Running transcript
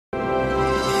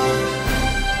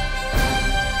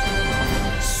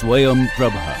Swayam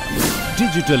Prabha.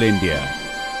 Digital India.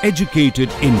 Educated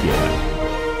India.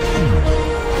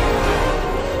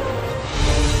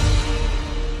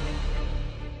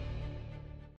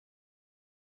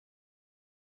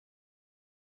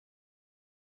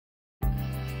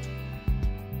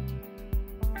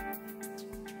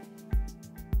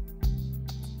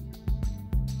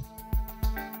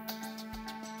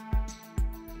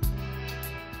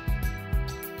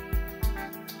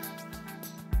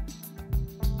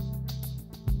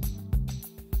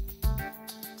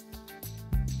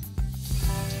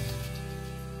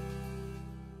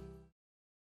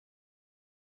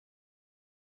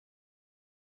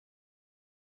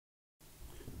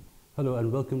 Hello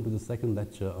and welcome to the second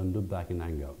lecture on Look Back in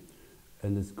Anger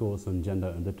in this course on gender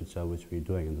and literature which we're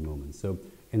doing at the moment. So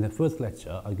in the first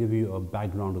lecture I'll give you a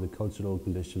background of the cultural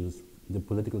conditions, the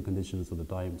political conditions of the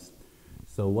times.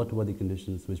 So what were the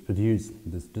conditions which produced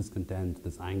this discontent,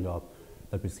 this anger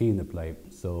that we see in the play?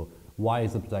 So why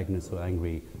is the protagonist so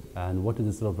angry, and what is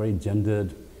the sort of very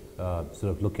gendered sort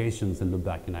of locations in Look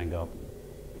Back in Anger?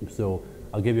 So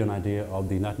I'll give you an idea of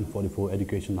the 1944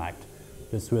 Education Act,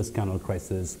 the Suez Canal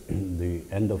crisis, the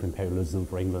end of imperialism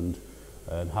for England,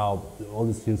 and how all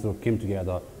these things sort of came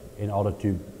together in order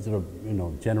to sort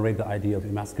of, generate the idea of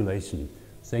emasculation.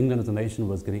 So England as a nation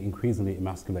was getting increasingly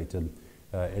emasculated.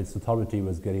 Its authority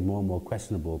was getting more and more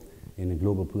questionable in a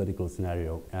global political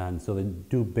scenario. And so the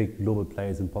two big global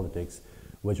players in politics,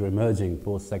 which were emerging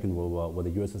post-Second World War, were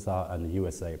the USSR and the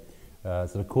USA.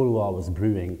 So the Cold War was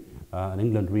brewing, and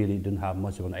England really didn't have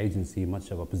much of an agency,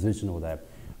 much of a position over there.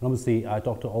 And obviously, I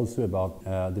talked also about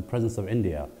the presence of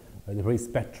India, the very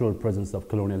spectral presence of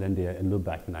colonial India in Look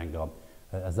Back in Anger,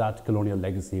 as that colonial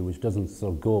legacy which doesn't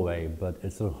sort of go away, but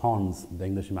it sort of haunts the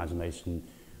English imagination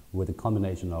with a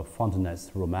combination of fondness,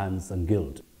 romance, and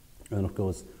guilt. And of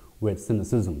course, with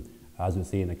cynicism, as we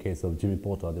see in the case of Jimmy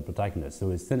Porter, the protagonist, who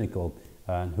is cynical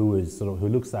and who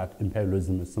looks at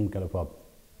imperialism as some kind of a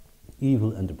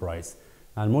evil enterprise.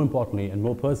 And more importantly, and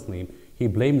more personally, he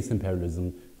blames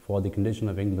imperialism for the condition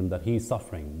of England that he's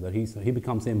suffering, that he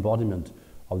becomes the embodiment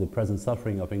of the present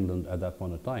suffering of England at that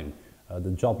point of time.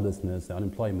 The joblessness, the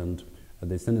unemployment,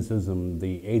 the cynicism,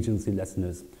 the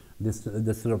agencylessness, this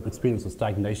sort of experience of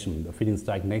stagnation, the feeling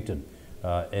stagnated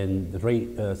in the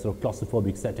very sort of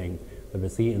claustrophobic setting that we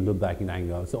see in Look Back in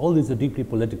Anger. So all these are deeply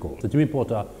political. So Jimmy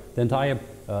Porter, the entire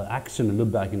action in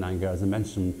Look Back in Anger, as I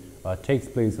mentioned, takes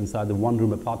place inside the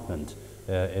one-room apartment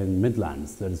in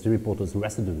Midlands, that is Jimmy Porter's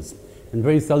residence. And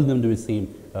very seldom do we see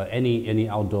any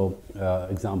outdoor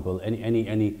example,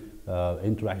 any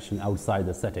interaction outside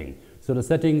the setting. So the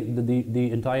setting,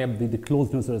 the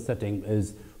closeness of the setting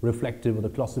is reflective of the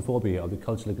claustrophobia of the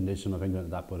cultural condition of England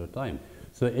at that point of time.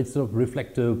 So it's sort of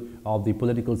reflective of the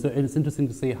political. So it's interesting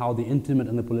to see how the intimate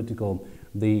and the political,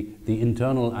 the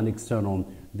internal and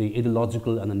external, the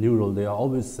ideological and the neural, they are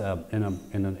always in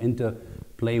an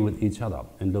interplay with each other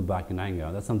in Look Back in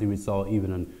Anger. That's something we saw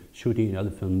even in Shooting an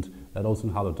Elephant, and also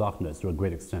in Heart of Darkness to a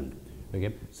great extent.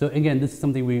 Okay, so again, this is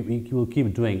something we will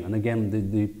keep doing. And again,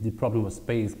 the problem of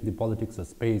space, the politics of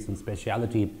space and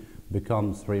spatiality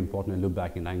becomes very important in Look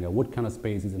Back in Anger. What kind of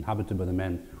space is inhabited by the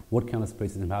men? What kind of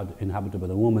space is inhabited by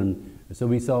the woman? So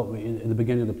we saw in the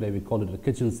beginning of the play, we called it a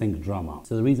kitchen sink drama.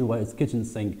 So the reason why it's kitchen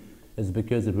sink is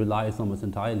because it relies almost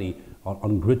entirely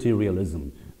on gritty realism,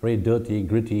 very dirty,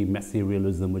 gritty, messy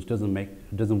realism, which doesn't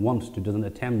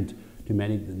attempt to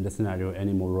make the scenario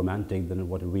any more romantic than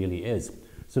what it really is.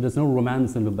 So there's no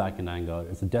romance in Look Back in Anger.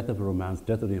 It's the death of a romance,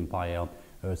 death of the empire.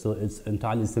 So it's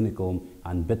entirely cynical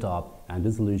and bitter and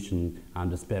disillusioned and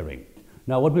despairing.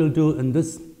 Now what we'll do in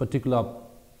this particular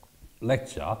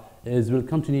lecture is we'll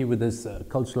continue with this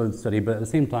cultural study, but at the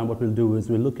same time what we'll do is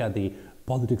we'll look at the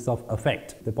politics of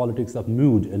affect, the politics of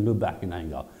mood in Look Back in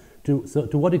Anger. So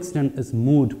to what extent is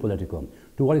mood political?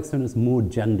 To what extent is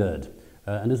mood gendered?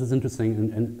 And this is interesting,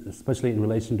 and especially in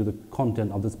relation to the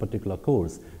content of this particular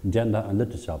course, gender and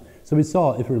literature. So we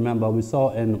saw, if you remember, we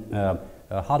saw in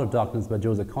Heart of Darkness by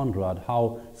Joseph Conrad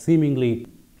how seemingly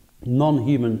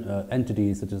non-human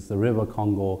entities such as the river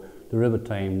Congo, the river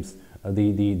Thames,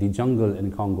 the jungle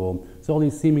in Congo, so all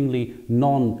these seemingly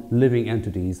non-living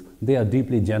entities, they are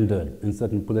deeply gendered in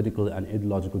certain political and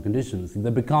ideological conditions. They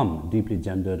become deeply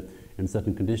gendered in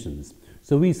certain conditions.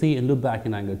 So we see in Look Back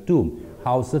in Anger too,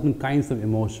 how certain kinds of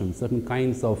emotions, certain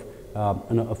kinds of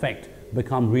affect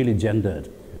become really gendered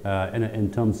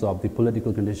in terms of the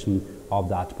political condition of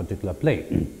that particular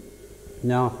play.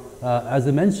 Now, as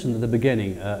I mentioned at the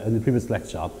beginning in the previous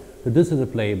lecture, that this is a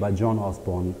play by John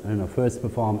Osborne, first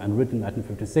performed and written in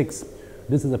 1956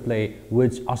 This is a play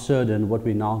which ushered in what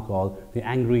we now call the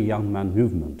angry young man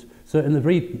movement. So in the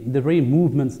very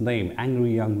movement's name,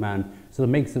 angry young man, sort of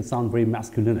makes it sound very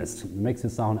masculinist. It makes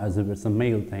it sound as if it's a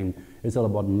male thing. It's all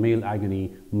about male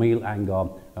agony, male anger,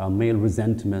 male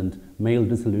resentment, male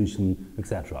disillusion,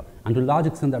 etc. And to a large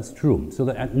extent, that's true. So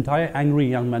the entire angry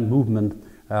young man movement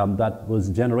that was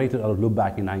generated out of Look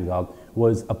Back in Anger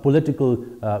was a political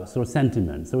sort of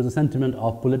sentiment. So it was a sentiment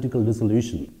of political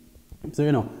dissolution. So,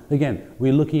 you know, again,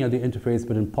 we're looking at the interface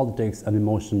between politics and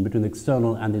emotion, between the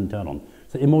external and the internal.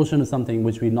 So emotion is something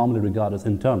which we normally regard as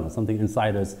internal, something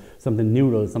inside us, something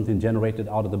neural, something generated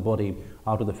out of the body,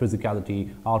 out of the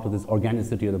physicality, out of this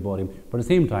organicity of the body. But at the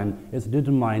same time, it's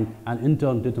determined and in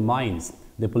turn determines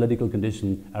the political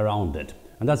condition around it.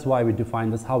 And that's why we define,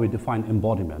 that's how we define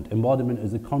embodiment. Embodiment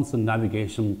is a constant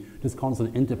navigation, this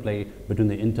constant interplay between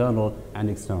the internal and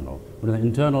external, between the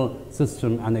internal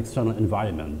system and the external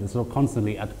environment. They're sort of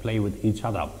constantly at play with each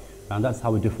other. And that's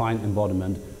how we define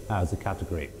embodiment as a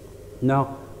category.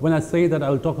 Now, when I say that,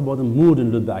 I'll talk about the mood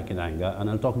in Look Back in Anger, and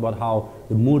I'll talk about how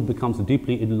the mood becomes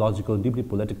deeply ideological, deeply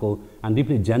political, and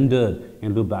deeply gendered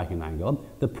in Look Back in Anger.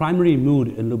 The primary mood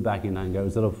in Look Back in Anger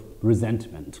is sort of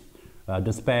resentment.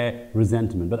 Despair,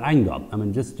 resentment, but anger. I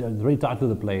mean, just the very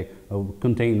title of the play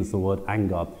contains the word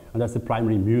anger, and that's the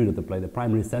primary mood of the play, the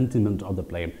primary sentiment of the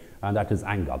play, and that is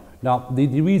anger. Now,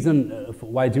 the reason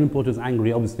why Jimmy Porter is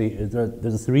angry, obviously, is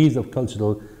there's a series of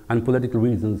cultural and political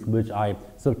reasons which I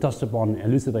sort of touched upon,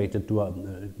 elucidated to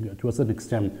a certain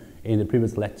extent in the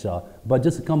previous lecture. But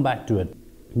just to come back to it,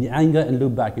 the anger in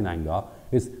Look Back in Anger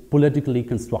is politically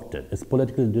constructed, it's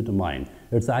politically determined.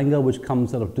 It's anger which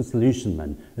comes out of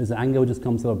disillusionment, it's anger which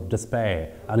comes out of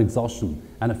despair and exhaustion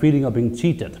and a feeling of being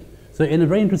cheated. So in a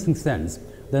very interesting sense,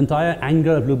 the entire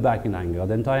anger of Look Back in Anger,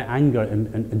 the entire anger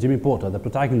in Jimmy Porter, the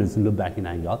protagonist in Look Back in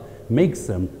Anger, makes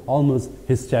him almost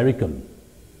hysterical.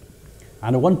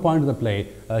 And at one point of the play,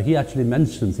 he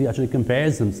actually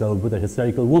compares himself with a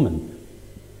hysterical woman.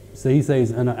 So he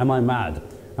says, am I mad?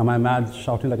 Am I mad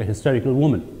shouting like a hysterical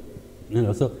woman? You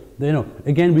know, so, you know,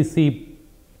 again we see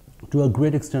to a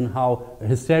great extent how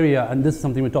hysteria, and this is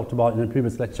something we talked about in the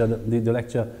previous lecture, the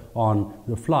lecture on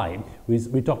The Fly.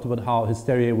 We talked about how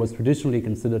hysteria was traditionally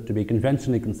considered to be,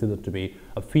 conventionally considered to be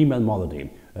a female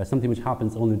malady, something which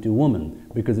happens only to women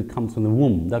because it comes from the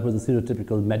womb. That was the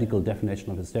stereotypical medical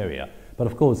definition of hysteria. But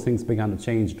of course, things began to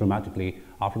change dramatically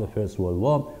after the First World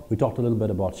War. We talked a little bit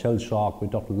about shell shock. We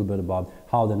talked a little bit about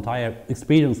how the entire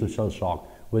experience of shell shock,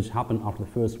 which happened after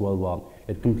the First World War,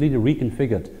 it completely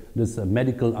reconfigured this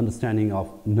medical understanding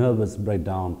of nervous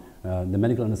breakdown, the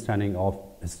medical understanding of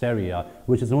hysteria,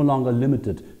 which is no longer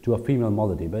limited to a female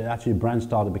malady, but it actually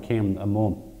branched out and became a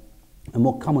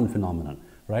more common phenomenon.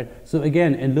 Right? So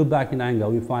again, in Look Back in Anger,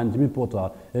 we find Jimmy Porter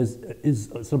is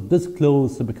sort of this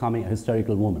close to becoming a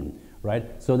hysterical woman.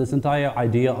 Right? So this entire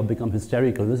idea of become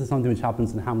hysterical, this is something which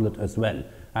happens in Hamlet as well.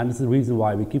 And this is the reason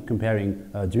why we keep comparing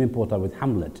Jimmy Porter with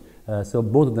Hamlet. So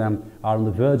both of them are on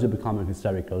the verge of becoming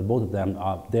hysterical. Both of them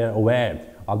they're aware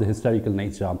of the hysterical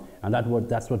nature, and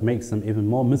that's what makes them even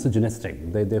more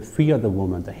misogynistic. They fear the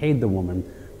woman, they hate the woman,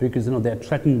 because you know they're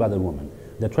threatened by the woman.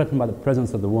 They're threatened by the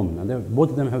presence of the woman, and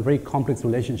both of them have a very complex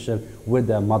relationship with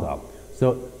their mother.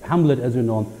 So Hamlet, as you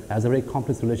know, has a very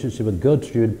complex relationship with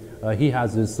Gertrude. He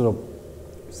has this sort of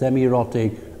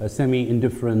semi-erotic,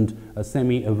 semi-indifferent,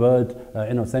 semi-avert,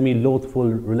 semi-loathful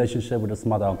relationship with his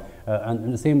mother.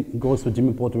 And the same goes for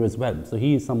Jimmy Porter as well. So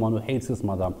he is someone who hates his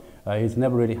mother. He's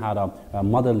never really had a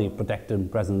motherly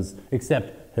protective presence,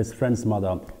 except his friend's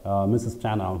mother, Mrs.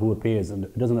 Tanner, who appears,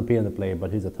 and doesn't appear in the play,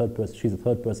 but she's a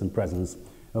third-person presence.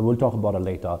 We'll talk about her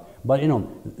later. But, you know,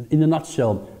 in a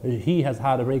nutshell, he has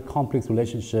had a very complex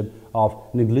relationship of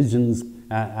negligence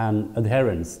and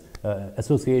adherence,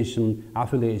 association,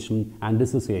 affiliation, and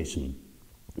dissociation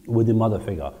with the mother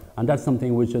figure. And that's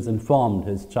something which has informed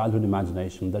his childhood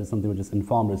imagination, that is something which has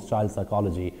informed his child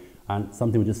psychology, and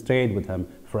something which has stayed with him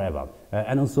forever.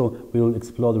 And also, we will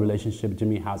explore the relationship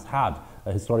Jimmy has had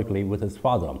historically with his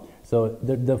father. So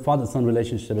the father-son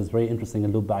relationship is very interesting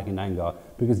and Look Back in Anger,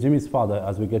 because Jimmy's father,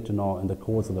 as we get to know in the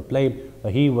course of the play,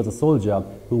 he was a soldier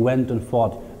who went and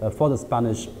fought for the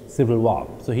Spanish Civil War.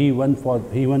 So he went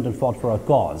and fought for a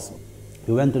cause.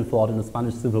 He went and fought in the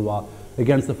Spanish Civil War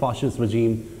against the fascist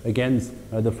regime, against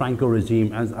the Franco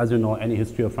regime. As you know, any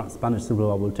history of Spanish Civil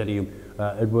War will tell you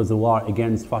it was a war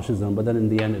against fascism, but then in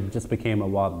the end it just became a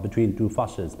war between two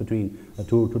fascists, between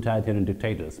two totalitarian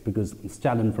dictators, because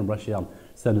Stalin from Russia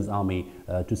sent his army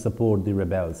to support the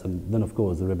rebels, and then of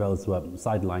course the rebels were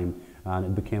sidelined, and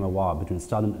it became a war between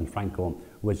Stalin and Franco,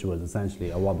 which was essentially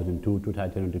a war between two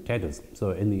totalitarian dictators. So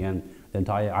in the end, the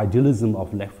entire idealism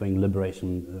of left-wing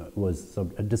liberation was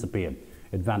sort of disappeared.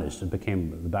 It vanished. It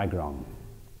became the background.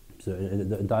 So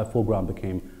the entire foreground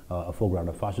became a foreground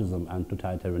of fascism and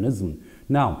totalitarianism.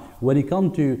 Now, when you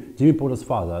come to Jimmy Porter's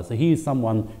father, so he is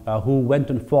someone who went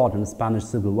and fought in the Spanish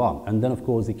Civil War. And then, of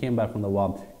course, he came back from the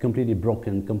war completely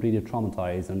broken, completely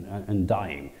traumatized and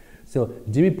dying. So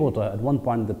Jimmy Porter, at one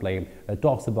point in the play,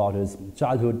 talks about his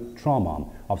childhood trauma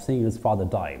of seeing his father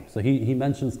die. So he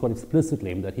mentions quite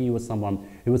explicitly that he was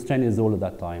 10 years old at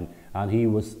that time, and he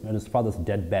was in his father's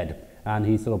deathbed. And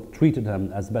he sort of treated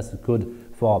him as best he could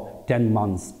for 10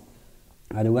 months.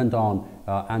 And he went on,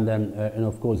 and then,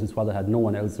 of course, his father had no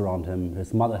one else around him.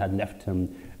 His mother had left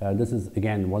him. This is,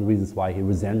 again, one of the reasons why he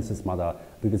resents his mother,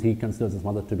 because he considers his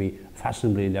mother to be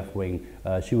fashionably left-wing.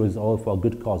 She was all for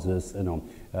good causes,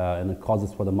 and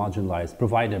causes for the marginalized,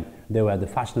 provided they were the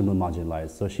fashionable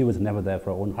marginalized. So she was never there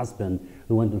for her own husband,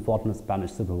 who went and fought in the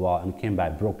Spanish Civil War and came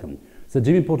back broken. So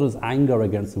Jimmy Porter's anger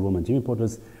against the woman, Jimmy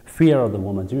Porter's fear of the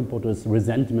woman, Jimmy Porter's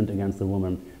resentment against the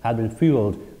woman had been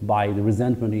fueled by the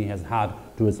resentment he has had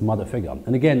to his mother figure.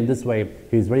 And again, in this way,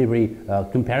 he's very, very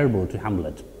comparable to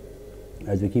Hamlet,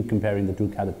 as we keep comparing the two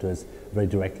characters very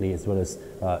directly as well as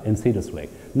insidiously.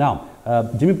 Now,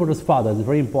 Jimmy Porter's father is a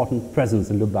very important presence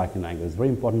in Look Back in Anger. It's a very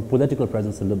important political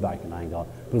presence in Look Back in Anger,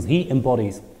 because he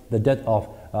embodies the death of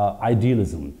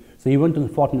idealism. So he went and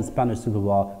fought in the Spanish Civil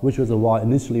War, which was a war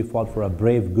initially fought for a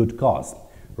brave, good cause,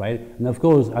 right? And of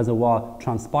course, as the war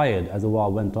transpired, as the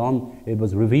war went on, it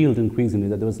was revealed increasingly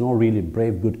that there was no really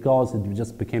brave, good cause. It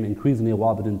just became increasingly a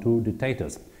war between two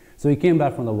dictators. So he came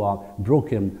back from the war,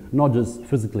 broken, not just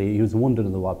physically, he was wounded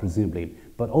in the war, presumably,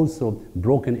 but also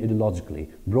broken ideologically,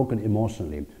 broken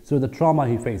emotionally. So the trauma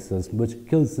he faces, which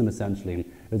kills him essentially,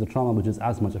 is a trauma which is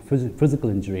as much a physical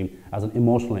injury as an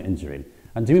emotional injury.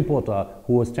 And Jimmy Porter,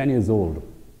 who was 10 years old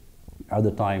at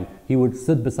the time, he would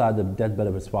sit beside the deathbed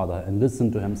of his father and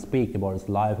listen to him speak about his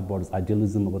life, about his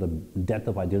idealism, about the death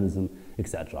of idealism,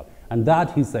 etc. And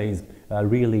that, he says,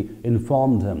 really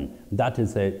informed him. That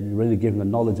is, really gave him the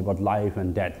knowledge about life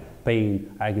and death,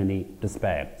 pain, agony,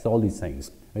 despair. So all these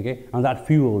things. Okay? And that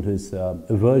fueled his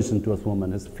aversion to his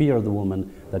woman, his fear of the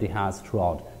woman that he has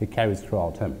throughout, he carries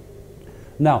throughout him.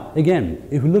 Now, again,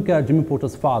 if you look at Jimmy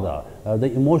Porter's father,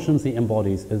 the emotions he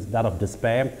embodies is that of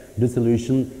despair,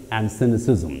 disillusion, and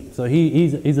cynicism. So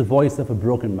he's a voice of a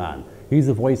broken man. He's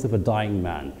the voice of a dying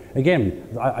man.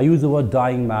 Again, I use the word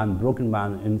dying man, broken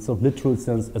man, in sort of literal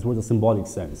sense as well as a symbolic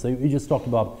sense. So you just talked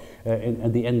about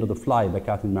at the end of The Fly by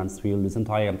Catherine Mansfield, this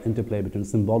entire interplay between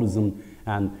symbolism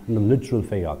and the literal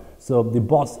figure. So the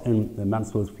boss in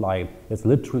Mansfield's Fly is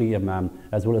literally a man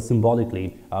as well as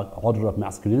symbolically an order of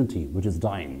masculinity, which is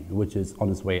dying, which is on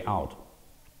its way out.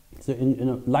 So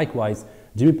likewise,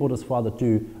 Jimmy Porter's father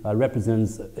too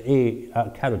represents a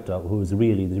character who is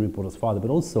really the Jimmy Porter's father, but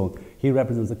also he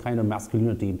represents a kind of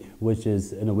masculinity which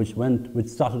is, which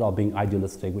started out being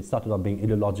idealistic, which started out being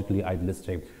ideologically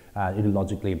idealistic,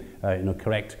 ideologically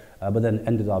correct, but then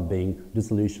ended up being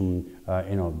disillusioned,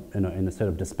 in a state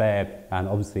of despair, and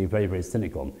obviously very, very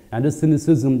cynical. And this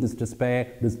cynicism, this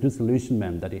despair, this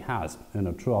disillusionment that he has,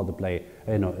 throughout the play,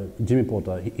 Jimmy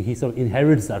Porter, he sort of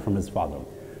inherits that from his father.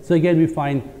 So again, we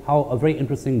find how a very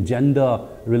interesting gender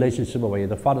relationship, or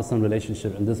the father-son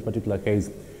relationship in this particular case,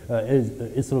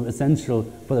 is sort of essential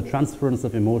for the transference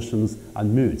of emotions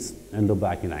and moods in Look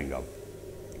Back in Anger.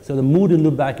 So the mood in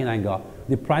Look Back in Anger,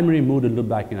 the primary mood in Look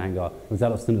Back in Anger is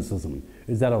that of cynicism,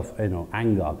 is that of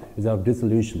anger, is that of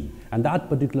disillusion. And that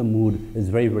particular mood is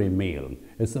very, very male.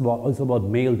 It's about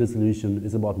male disillusion,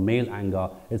 it's about male anger,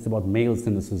 it's about male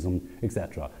cynicism,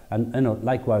 etc. And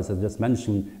likewise, as I just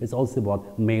mentioned, it's also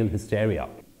about male hysteria.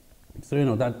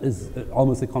 So that is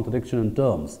almost a contradiction in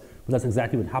terms, but that's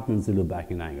exactly what happens in Look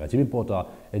Back in Anger. Jimmy Porter,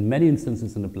 in many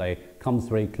instances in the play, comes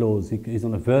very close. He's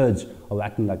on the verge of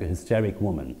acting like a hysteric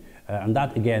woman. And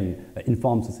that, again,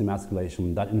 informs his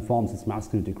emasculation, that informs his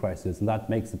masculinity crisis, and that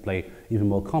makes the play even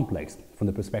more complex from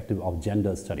the perspective of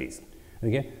gender studies.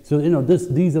 Okay? So,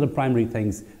 these are the primary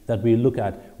things that we look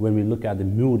at when we look at the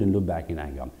mood in Look Back in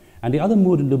Anger. And the other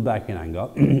mood in Look Back in Anger,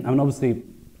 obviously,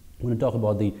 when we talk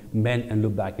about the men and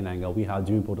Look Back in Anger, we have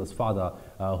Jimmy Porter's father,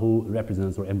 who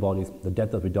represents or embodies the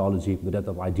death of ideology, the death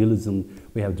of idealism.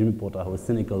 We have Jimmy Porter, who is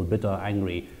cynical, bitter,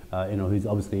 angry, who's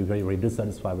obviously very, very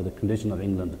dissatisfied with the condition of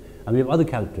England. And we have other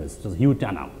characters, such as Hugh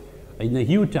Tanner.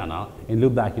 Hugh Tanner, in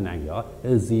Look Back in Anger,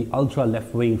 is the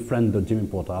ultra-left-wing friend of Jimmy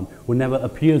Porter, who never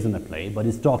appears in the play, but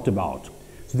is talked about.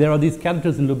 So there are these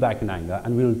characters in Look Back in Anger,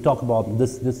 and we'll talk about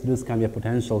this can be a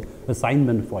potential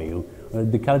assignment for you.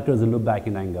 The characters in Look Back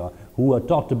in Anger who are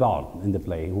talked about in the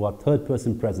play, who are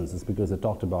third-person presences because they're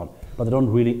talked about, but they don't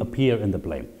really appear in the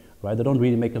play. right? They don't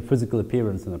really make a physical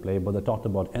appearance in the play, but they're talked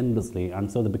about endlessly,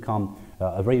 and so they become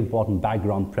a very important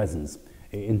background presence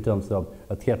in terms of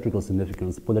theatrical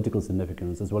significance, political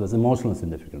significance, as well as emotional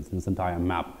significance in this entire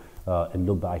map in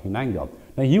Look Back in Anger.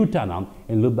 Now, Hugh Tanner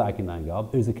in Look Back in Anger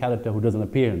is a character who doesn't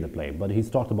appear in the play, but he's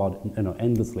talked about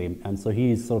endlessly, and so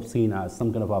he's sort of seen as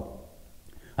some kind of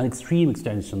an extreme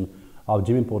extension of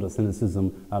Jimmy Porter's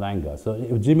cynicism and anger. So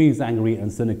if Jimmy is angry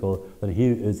and cynical, then he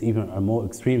is even a more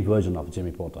extreme version of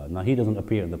Jimmy Porter. Now, he doesn't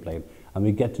appear in the play, and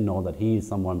we get to know that he is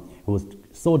someone who was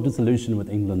so disillusioned with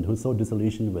England, who's so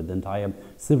disillusioned with the entire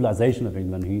civilization of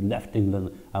England, he left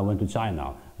England and went to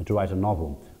China to write a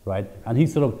novel, right? And he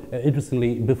sort of,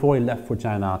 interestingly, before he left for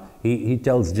China, he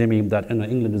tells Jimmy that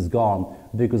England is gone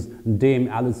because Dame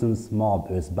Alison's mob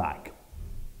is back.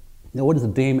 Now, what is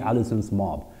Dame Alison's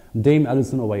mob? Dame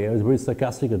Alison over here is a very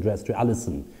sarcastic address to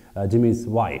Alison, Jimmy's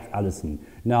wife, Alison.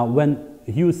 Now, when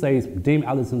Hugh says Dame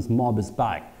Alison's mob is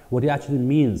back, what he actually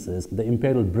means is the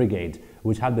Imperial Brigade,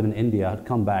 which had been in India, had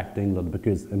come back to England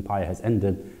because empire has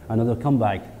ended, and they'll come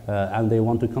back and they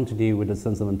want to continue with a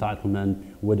sense of entitlement,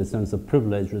 with a sense of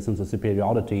privilege, with a sense of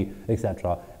superiority,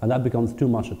 etc. And that becomes too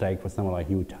much to take for someone like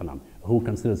Hugh Tanner, who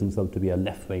considers himself to be a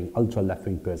left-wing,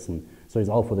 ultra-left-wing person. So he's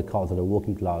all for the cause of the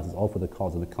working class, he's all for the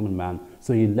cause of the common man.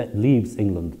 So he leaves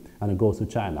England and goes to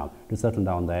China to settle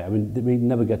down there. I mean, we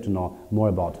never get to know more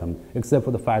about him, except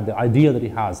for the fact, the idea that he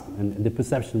has, and the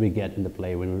perception we get in the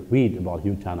play when we read about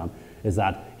Hugh Tanner, is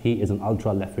that he is an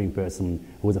ultra left-wing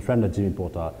person who is a friend of Jimmy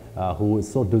Porter, who is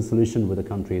so disillusioned with the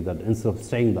country that instead of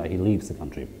staying there, he leaves the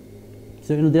country.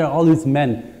 So there are all these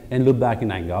men in Look Back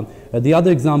in Anger. The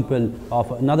other example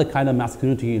of another kind of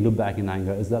masculinity in Look Back in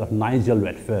Anger is that of Nigel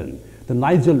Redfern. The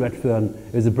Nigel Redfern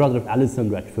is the brother of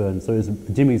Alison Redfern, so he's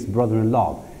Jimmy's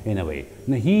brother-in-law in a way.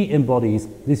 Now, he embodies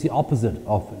this, the opposite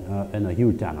of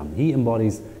Hugh Tanner. He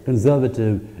embodies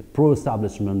conservative,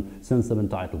 pro-establishment sense of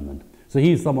entitlement. So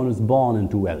he's someone who's born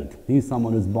into wealth. He's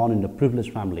someone who's born in a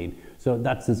privileged family. So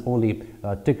that's his only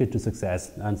ticket to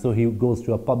success. And so he goes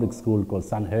to a public school called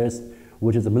Sandhurst,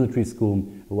 which is a military school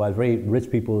where very rich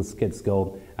people's kids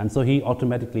go. And so he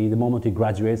automatically, the moment he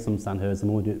graduates from Sandhurst, the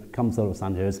moment he comes out of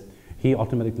Sandhurst, he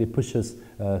automatically pushes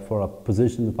for a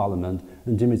position in Parliament.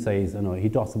 And Jimmy says, he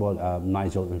talks about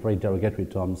Nigel in very derogatory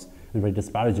terms, in very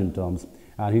disparaging terms.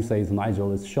 And he says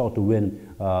Nigel is sure to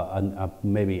win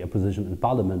maybe a position in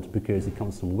Parliament because he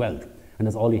comes from wealth. And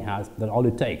that's all he has, that's all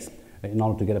it takes in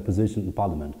order to get a position in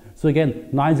Parliament. So again,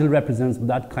 Nigel represents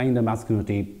that kind of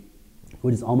masculinity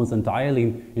which is almost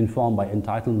entirely informed by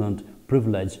entitlement,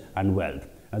 privilege, and wealth.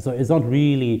 And so it's not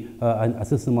really a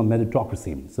system of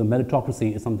meritocracy. So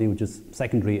meritocracy is something which is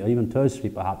secondary or even tertiary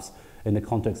perhaps in the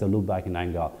context of Look Back in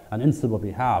Anger. And instead what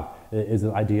we have is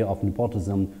an idea of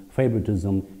nepotism,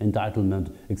 favoritism,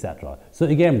 entitlement, etc. So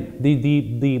again,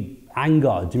 the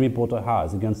anger Jimmy Porter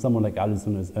has against someone like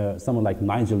someone like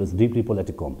Nigel is deeply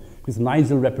political, because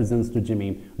Nigel represents to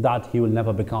Jimmy that he will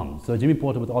never become. So Jimmy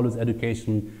Porter, with all his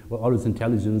education, with all his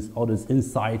intelligence, all his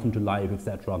insight into life,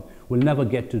 etc., will never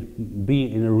get to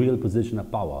be in a real position of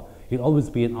power. He'll always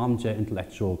be an armchair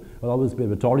intellectual, he'll always be a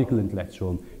rhetorical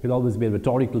intellectual, he'll always be a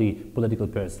rhetorically political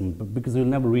person, because he'll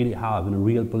never really have a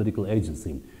real political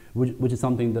agency, which is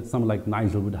something that someone like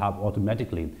Nigel would have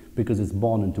automatically because he's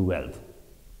born into wealth.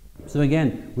 So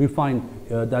again, we find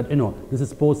that this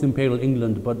is post-imperial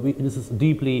England, but this is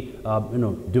deeply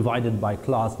divided by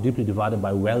class, deeply divided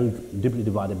by wealth, deeply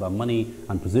divided by money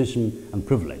and position and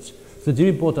privilege. So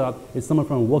Jimmy Porter is someone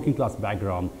from a working class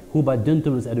background who, by dint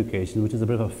of his education, which is a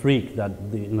bit of a freak, that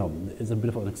is a bit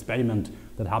of an experiment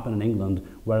that happened in England,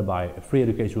 whereby free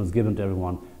education was given to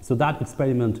everyone. So that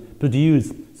experiment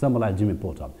produced someone like Jimmy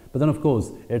Porter. But then, of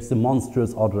course, it's the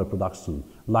monstrous order of production.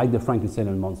 Like the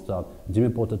Frankensteinian monster, Jimmy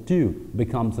Porter too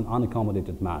becomes an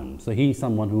unaccommodated man. So he's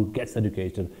someone who gets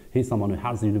educated, he's someone who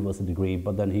has a university degree,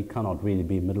 but then he cannot really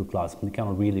be middle class, he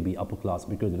cannot really be upper class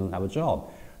because he doesn't have a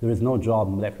job. There is no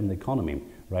job left in the economy,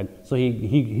 right? So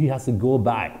he has to go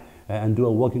back and do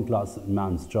a working class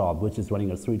man's job, which is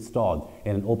running a street stall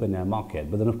in an open air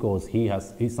market. But then, of course,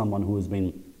 he's someone who has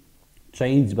been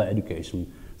changed by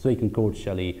education. So he can quote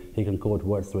Shelley, he can quote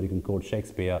Wordsworth, he can quote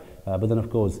Shakespeare, but then,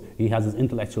 of course, he has his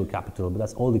intellectual capital, but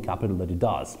that's all the capital that he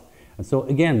does. And so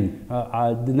again,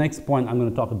 the next point I'm going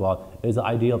to talk about is the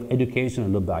idea of education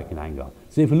and Look Back in Anger.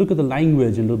 So if you look at the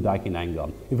language in Look Back in Anger,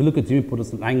 if you look at Jimmy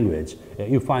Porter's language,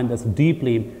 you find that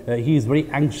he is very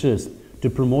anxious to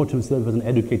promote himself as an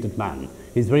educated man.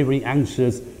 He's very, very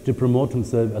anxious to promote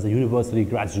himself as a university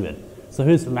graduate. So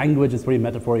his language is very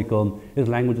metaphorical. His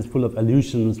language is full of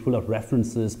allusions, full of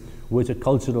references, which are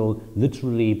cultural,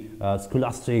 literary,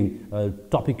 scholastic,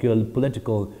 topical,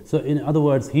 political. So in other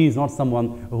words, he is not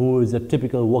someone who is a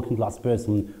typical working class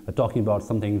person talking about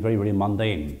something very, very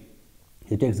mundane.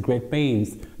 He takes great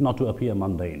pains not to appear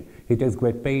mundane. He takes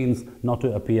great pains not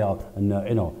to appear,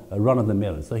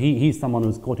 run-of-the-mill. So he's someone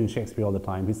who's quoting Shakespeare all the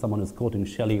time. He's someone who's quoting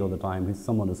Shelley all the time. He's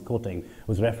someone who's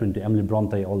referring to Emily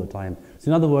Bronte all the time.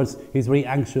 So in other words, he's very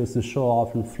anxious to show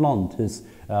off and flaunt his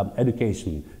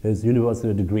education, his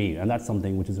university degree, and that's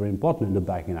something which is very important in Look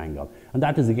Back in Anger. And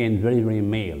that is again very, very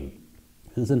male.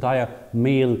 This entire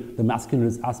male, the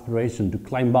masculine's aspiration to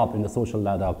climb up in the social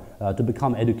ladder, to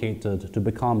become educated, to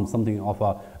become something of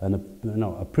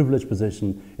a privileged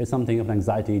position is something of an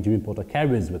anxiety Jimmy Porter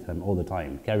carries with him all the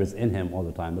time, carries in him all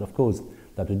the time. But of course,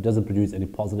 that it doesn't produce any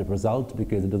positive result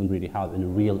because it doesn't really have any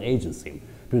real agency.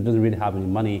 Because it doesn't really have any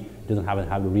money, it doesn't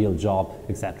have a real job,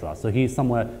 etc. So he's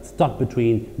somewhere stuck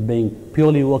between being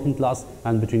purely working class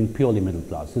and between purely middle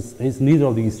class. He's neither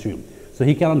of these two. So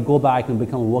he cannot go back and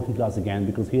become a working class again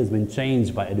because he has been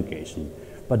changed by education.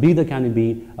 But neither can he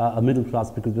be a middle class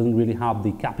because he doesn't really have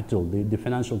the capital, the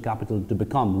financial capital to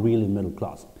become really middle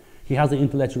class. He has the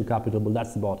intellectual capital, but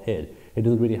that's about it. He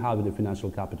doesn't really have the financial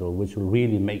capital which will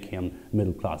really make him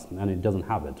middle class, and he doesn't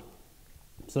have it.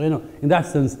 So, in that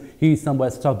sense, he's somewhere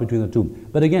stuck between the two.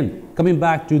 But again, coming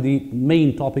back to the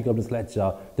main topic of this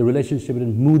lecture, the relationship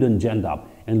between mood and gender,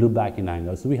 and Look Back in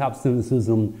Anger. So we have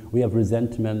cynicism, we have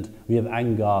resentment, we have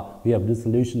anger, we have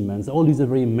disillusionment. So all these are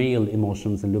very male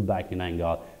emotions in Look Back in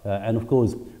Anger. And of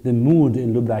course, the mood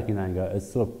in Look Back in Anger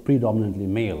is sort of predominantly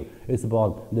male. It's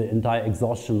about the entire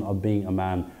exhaustion of being a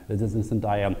man. There's this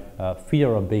entire fear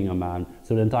of being a man.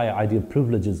 So the entire idea of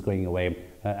privilege is going away.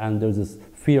 And there's this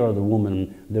fear of the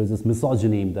woman. There's this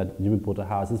misogyny that Jimmy Porter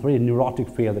has. This very neurotic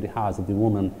fear that he has of the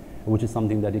woman, which is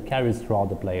something that he carries throughout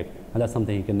the play, and that's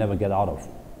something he can never get out of.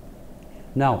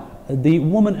 Now, the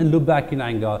women in Look Back in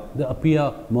Anger, they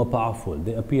appear more powerful,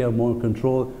 they appear more in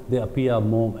control, they appear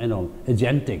more,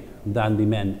 agentic than the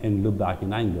men in Look Back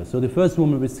in Anger. So the first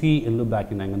woman we see in Look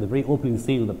Back in Anger, the very opening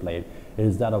scene of the play,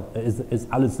 is that of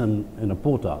Alison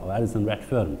Porter, or Alison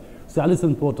Redfern. So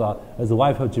Alison Porter is the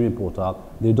wife of Jimmy Porter,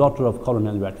 the daughter of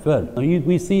Colonel Redfern. Now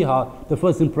we see her, the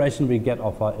first impression we get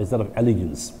of her is that of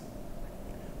elegance.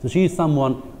 So she is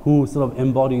someone who sort of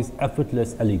embodies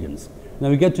effortless elegance. Now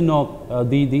we get to know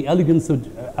the elegance of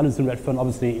Alison Redfern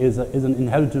obviously is an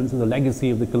inheritance of the legacy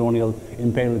of the colonial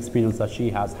imperial experience that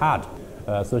she has had.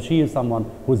 So she is someone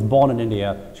who was born in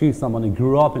India, she is someone who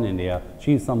grew up in India,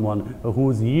 she is someone who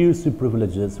is used to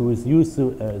privileges, who is used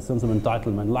to a sense of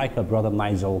entitlement like her brother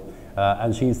Nigel,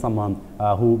 and she is someone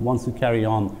who wants to carry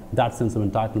on that sense of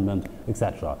entitlement,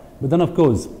 etc. But then of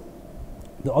course,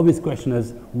 the obvious question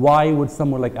is, why would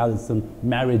someone like Alison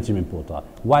marry Jimmy Porter?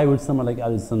 Why would someone like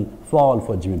Alison fall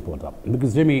for Jimmy Porter?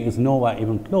 Because Jimmy is nowhere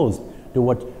even close to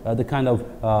what the kind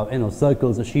of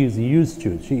circles that she is used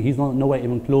to. He's nowhere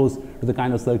even close to the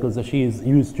kind of circles that she is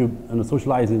used to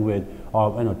socializing with,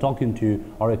 or talking to,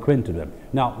 or acquainted with.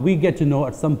 Now we get to know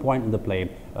at some point in the play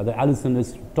that Alison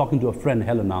is talking to a friend,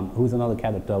 Helena, who's another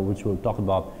character which we'll talk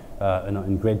about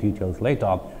in great details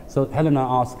later. So Helena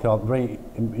asks her very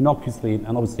innocuously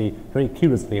and obviously very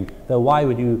curiously that why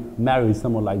would you marry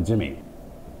someone like Jimmy?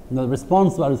 Now, the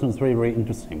response to Alison is very, very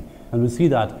interesting. And we see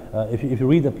that if you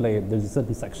read the play, there's a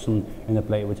certain section in the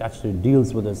play which actually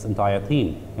deals with this entire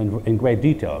theme in great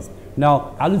details.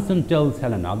 Now, Alison tells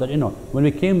Helena that, when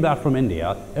we came back from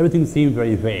India, everything seemed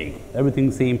very vague. Everything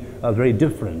seemed very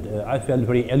different. I felt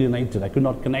very alienated. I could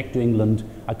not connect to England.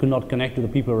 I could not connect to the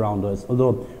people around us.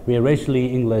 Although we are racially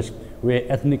English, we're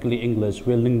ethnically English,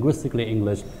 we're linguistically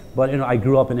English, but I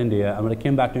grew up in India, and when I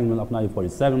came back to England after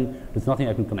 1947, there's nothing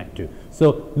I can connect to.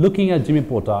 So looking at Jimmy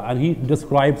Porter, and he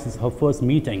describes her first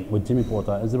meeting with Jimmy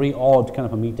Porter as a very odd kind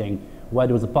of a meeting where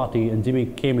there was a party, and Jimmy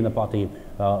came in the party,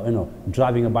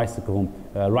 driving a bicycle,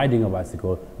 riding a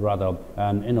bicycle rather,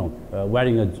 and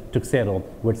wearing a tuxedo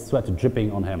with sweat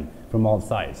dripping on him from all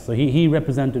sides. So he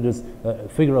represented this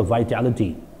figure of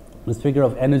vitality, this figure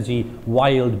of energy,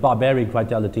 wild, barbaric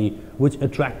vitality, which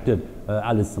attracted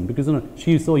Alison, because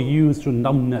she is so used to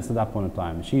numbness at that point in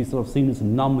time. She sort of seen these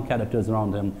numb characters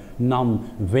around him,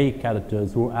 numb, vague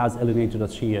characters who are as alienated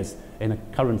as she is in a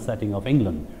current setting of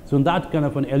England. So in that kind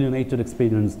of an alienated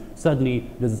experience,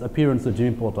 certainly there's this appearance of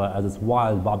Jimmy Porter as this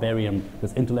wild barbarian,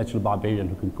 this intellectual barbarian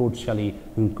who can quote Shelley,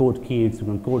 who can quote Keats, who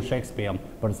can quote Shakespeare,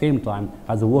 but at the same time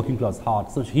has a working class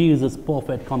heart. So he is this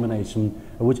perfect combination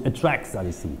which attracts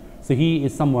Alison. So he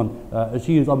is someone,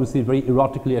 she is obviously very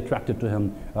erotically attracted to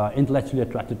him, intellectually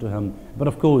attracted to him, but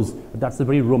of course that's a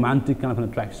very romantic kind of an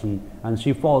attraction, and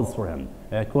she falls for him,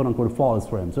 quote unquote falls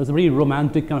for him. So it's a very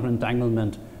romantic kind of an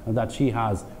entanglement that she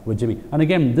has with Jimmy. And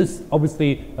again, this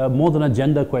obviously more than a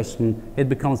gender question, it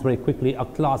becomes very quickly a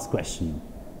class question.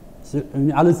 So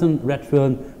Alison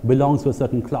Redfern belongs to a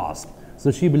certain class.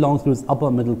 So she belongs to this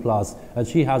upper middle class, and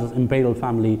she has this imperial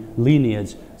family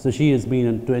lineage. So she has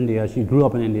been to India, she grew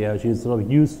up in India, she's sort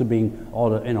of used to being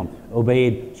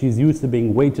obeyed, she's used to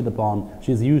being waited upon,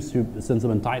 she's used to a sense of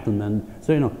entitlement.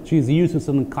 So she's used to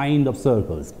certain kind of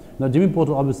circles. Now Jimmy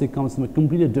Porter obviously comes from a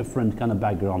completely different kind of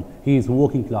background. He is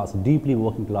working class, deeply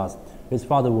working class. His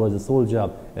father was a soldier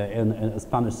in a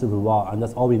Spanish Civil War, and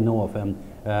that's all we know of him.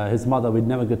 His mother, we'd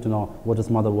never get to know what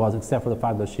his mother was, except for the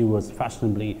fact that she was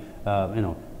fashionably,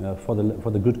 for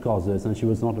the good causes, and she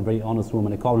was not a very honest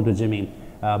woman, according to Jimmy.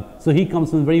 So he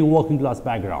comes from a very working class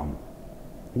background.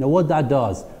 What that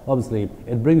does, obviously,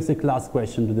 it brings the class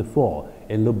question to the fore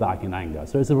in Look Back in Anger.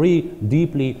 So it's a very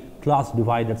deeply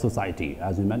class-divided society,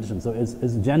 as we mentioned. So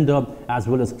it's gender as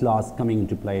well as class coming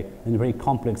into play in a very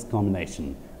complex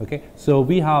combination. Okay, so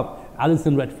we have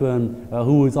Alison Redfern,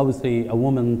 who is obviously a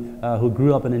woman who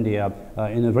grew up in India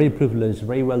in a very privileged,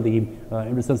 very wealthy,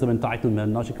 in the sense of entitlement.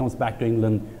 Now she comes back to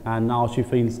England, and now she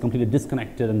feels completely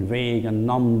disconnected and vague and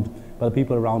numbed by the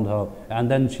people around her.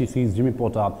 And then she sees Jimmy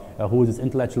Porter, who is this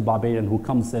intellectual barbarian who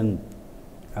comes in,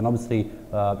 and obviously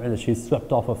she's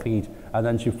swept off her feet, and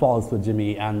then she falls for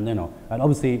Jimmy, and and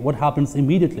obviously what happens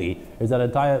immediately is that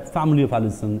entire family of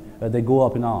Alison, they go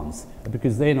up in arms,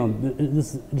 because they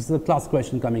this is a class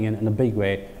question coming in a big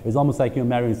way. It's almost like you're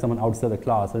marrying someone outside the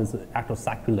class, and it's an act of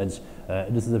sacrilege.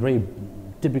 This is a very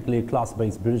typically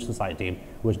class-based British society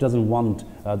which doesn't want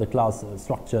the class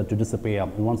structure to disappear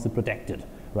and wants to protect it,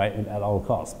 right, at all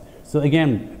costs. So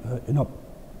again,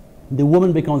 the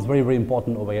woman becomes very, very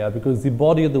important over here, because the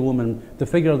body of the woman, the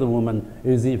figure of the woman,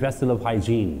 is the vessel of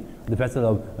hygiene, the vessel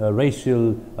of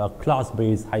racial,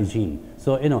 class-based hygiene.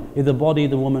 So, if the body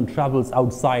of the woman travels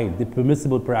outside the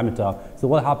permissible parameter, so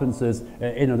what happens is,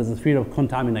 there's a fear of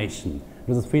contamination,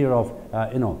 there's a fear of,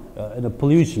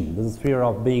 pollution, there's a fear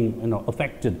of being,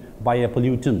 affected by a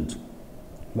pollutant,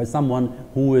 by someone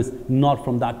who is not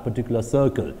from that particular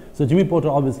circle. So Jimmy Porter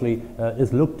obviously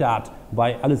is looked at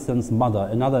by Alison's mother,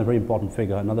 another very important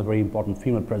figure, another very important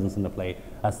female presence in the play,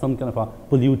 as some kind of a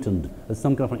pollutant, as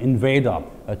some kind of an invader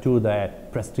to their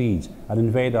prestige, an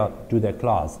invader to their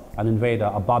class, an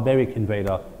invader, a barbaric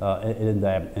invader in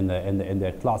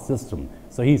their class system.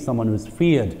 So he's someone who is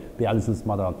feared by Alison's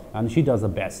mother, and she does her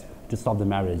best to stop the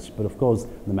marriage. But of course,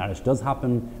 the marriage does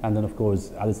happen, and then of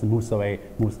course, Alison moves away,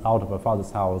 moves out of her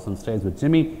father's house and stays with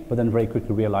Jimmy, but then very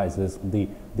quickly realizes the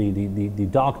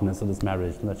darkness of this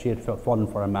marriage, and that she had fallen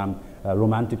for a man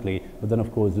romantically, but then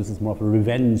of course, this is more of a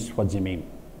revenge for Jimmy,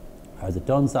 as it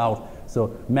turns out.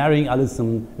 So marrying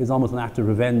Alison is almost an act of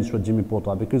revenge for Jimmy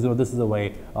Porter, because this is a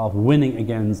way of winning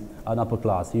against an upper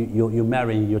class. You're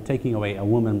marrying, you're taking away a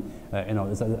woman,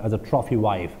 as a trophy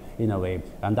wife in a way,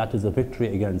 and that is a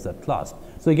victory against that class.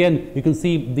 So again, you can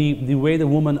see the way the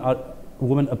women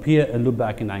appear and Look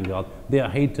Back in Anger. They are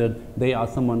hated, they are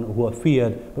someone who are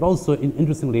feared, but also,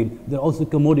 interestingly, they're also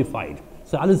commodified.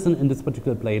 So Alison in this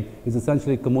particular play is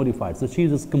essentially commodified. So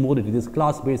she's this commodity, this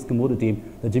class-based commodity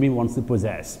that Jimmy wants to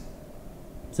possess.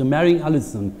 So marrying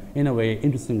Alison, in a way,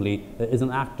 interestingly, is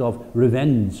an act of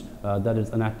revenge that is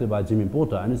enacted by Jimmy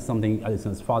Porter, and it's something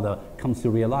Alison's father comes to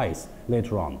realize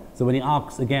later on. So when he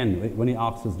asks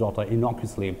his daughter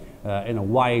innocuously,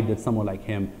 why did someone like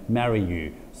him marry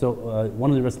you? So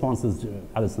one of the responses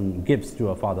Alison gives to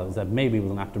her father is that maybe it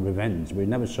was an act of revenge. We're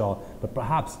never sure, but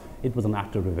perhaps it was an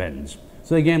act of revenge.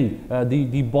 So again,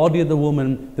 the body of the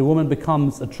woman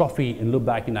becomes a trophy in Look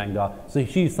Back in Anger. So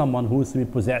she's someone who is to be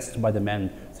possessed by the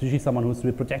men. So she's someone who is to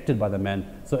be protected by the men.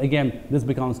 So again, this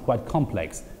becomes quite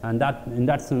complex. And that, in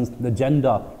that sense, the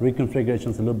gender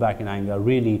reconfigurations in Look Back in Anger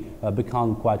really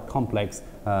become quite complex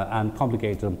and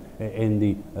complicated in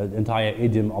the entire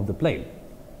idiom of the play.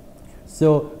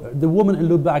 So the women in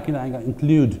Look Back in Anger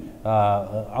include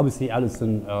obviously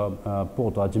Alison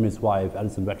Porter, Jimmy's wife,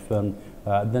 Alison Redfern,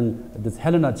 then there's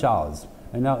Helena Charles.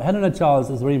 And now Helena Charles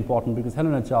is very important, because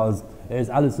Helena Charles is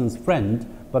Alison's friend,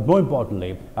 but more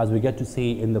importantly, as we get to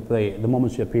see in the play, the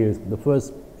moment she appears, the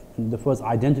first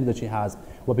identity that she has,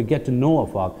 what we get to know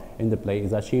of her in the play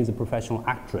is that she is a professional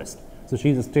actress. So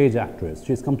she's a stage actress.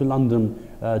 She's come to London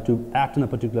to act in a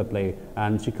particular play,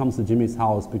 and she comes to Jimmy's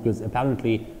house because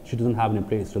apparently she doesn't have any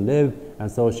place to live, and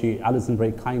so Alison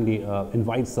very kindly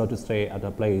invites her to stay at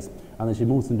her place, and then she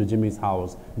moves into Jimmy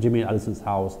and Alison's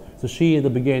house. So she at the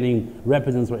beginning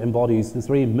represents or embodies this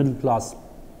very middle class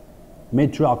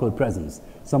matriarchal presence,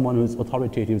 someone who is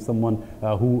authoritative, someone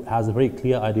who has a very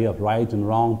clear idea of right and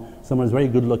wrong, someone who is very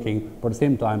good looking, but at the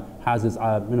same time has this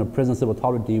presence of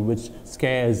authority which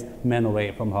scares men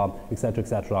away from her, etc.,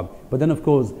 etc. But then, of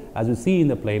course, as you see in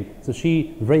the play, so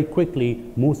she very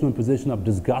quickly moves from a position of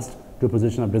disgust to a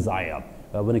position of desire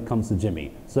when it comes to Jimmy.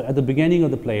 So at the beginning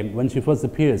of the play, when she first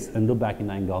appears and Look Back in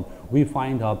Anger, we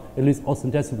find her, at least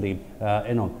ostensibly,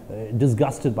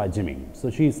 disgusted by Jimmy. So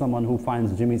she is someone who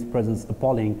finds Jimmy's presence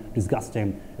appalling,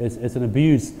 disgusting. It's an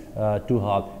abuse to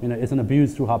her. It's an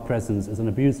abuse to her presence. It's an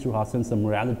abuse to her sense of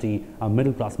morality,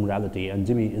 middle class morality. And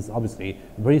Jimmy is obviously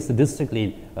very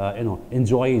sadistically,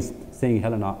 enjoys seeing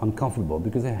Helena uncomfortable,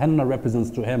 because Helena represents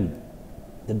to him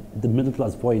the middle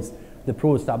class voice, the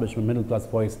pro-establishment middle class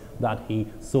voice that he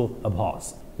so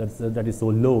abhors, that he so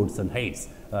loathes and hates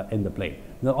in the play.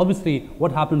 Now, obviously,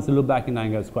 what happens to Look Back in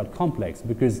Anger is quite complex,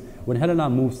 because when Helena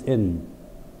moves in,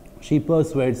 she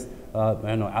persuades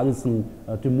Alison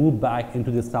to move back into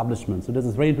the establishment. So there's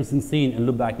this very interesting scene in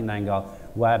Look Back in Anger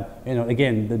where,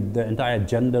 again, the entire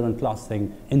gender and class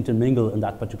thing intermingle in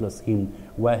that particular scene,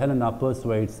 where Helena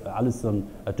persuades Alison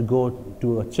to go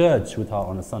to a church with her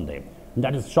on a Sunday. And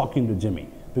that is shocking to Jimmy,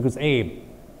 because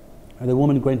the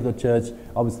woman going to the church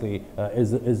obviously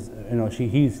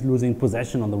he's losing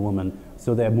possession on the woman,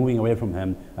 so they're moving away from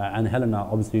him, and Helena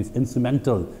obviously is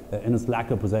instrumental in his lack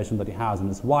of possession that he has in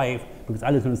his wife, because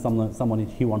Alison is someone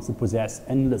he wants to possess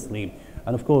endlessly.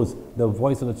 And of course, the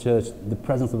voice of the church, the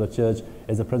presence of the church,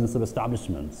 is the presence of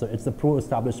establishment. So it's the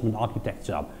pro-establishment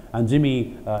architecture. And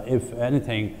Jimmy, if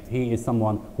anything, he is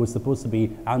someone who is supposed to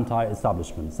be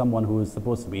anti-establishment, someone who is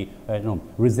supposed to be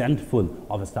resentful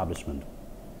of establishment.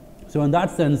 So in that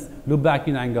sense, Look Back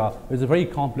in Anger is a very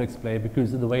complex play,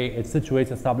 because of the way it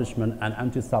situates establishment and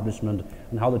anti-establishment,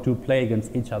 and how the two play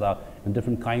against each other in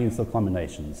different kinds of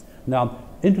combinations. Now,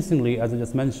 interestingly, as I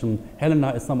just mentioned,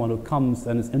 Helena is someone who comes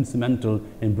and is instrumental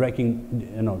in breaking,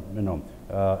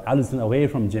 Alison away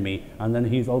from Jimmy, and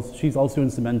then she's also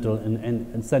instrumental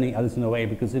in sending Alison away,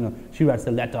 because she writes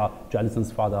a letter to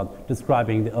Alison's father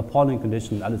describing the appalling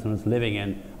condition Alison is living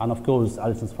in, and of course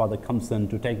Alison's father comes in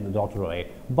to take the daughter away.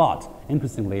 But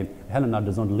interestingly, Helena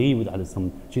does not leave with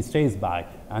Alison. She stays back,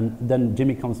 and then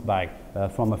Jimmy comes back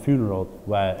from a funeral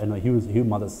where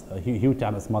Hugh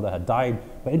Tanner's mother had died.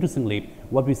 But interestingly,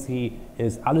 what we see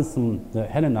is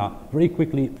Helena very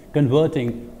quickly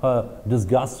converting her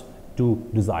disgust to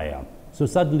desire. So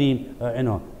suddenly,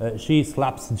 she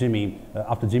slaps Jimmy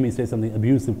after Jimmy says something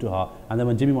abusive to her, and then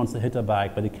when Jimmy wants to hit her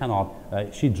back, but he cannot,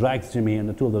 she drags Jimmy, and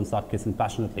the two of them start kissing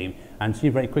passionately, and she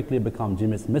very quickly becomes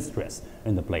Jimmy's mistress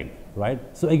in the play, right?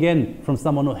 So again, from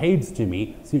someone who hates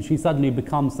Jimmy, she suddenly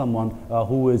becomes someone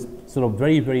who is sort of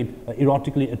very, very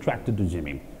erotically attracted to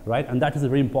Jimmy, right? And that is a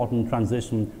very important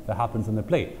transition that happens in the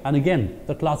play. And again,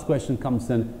 the class question comes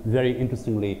in very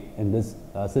interestingly in this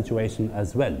situation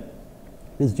as well.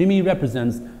 Because Jimmy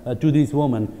represents to these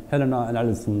women, Helena and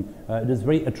Alison, this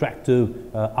very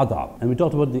attractive other. And we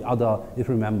talked about the other, if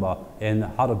you remember, in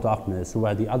Heart of Darkness,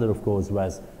 where the other, of course,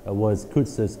 was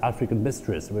Kurtz's African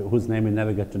mistress, whose name we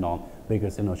never get to know,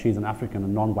 because she's an African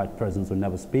and non-white presence who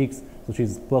never speaks. So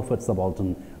she's a perfect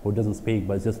subaltern who doesn't speak,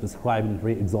 but is just described in a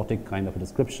very exotic kind of a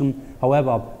description.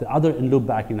 However, the other in Look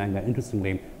Back in Anger,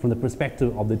 interestingly, from the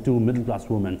perspective of the two middle-class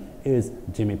women, is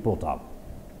Jimmy Porter.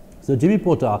 So Jimmy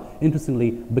Porter,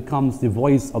 interestingly, becomes the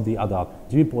voice of the other.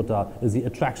 Jimmy Porter is the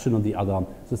attraction of the other.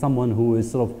 So someone who is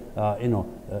sort of,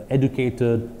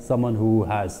 educated, someone who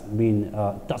has been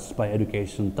touched by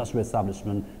education, touched by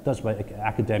establishment, touched by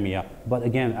academia. But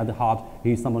again, at the heart,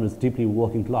 he's someone who's deeply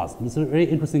working class. This is a very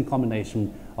interesting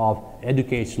combination of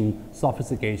education,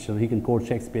 sophistication. He can quote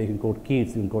Shakespeare, he can quote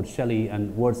Keats, he can quote Shelley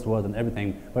and Wordsworth and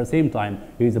everything. But at the same time,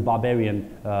 he's a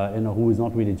barbarian, who is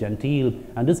not really genteel.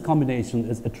 And this combination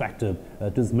is attractive to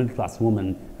this middle-class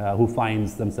woman who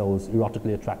finds themselves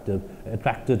erotically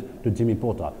attracted to Jimmy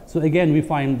Porter. So again, we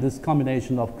find this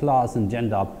combination of class and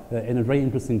gender in a very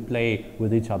interesting play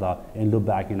with each other in Look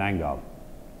Back in Anger.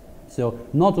 So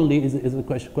not only is it a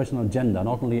question of gender,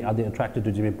 not only are they attracted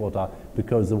to Jimmy Porter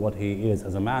because of what he is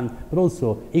as a man, but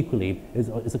also equally is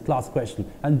a class question.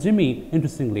 And Jimmy,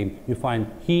 interestingly, you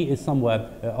find he is somewhere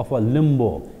of a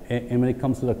limbo when it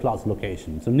comes to the class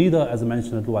location. So neither, as I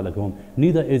mentioned a little while ago,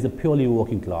 neither is a purely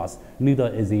working class, neither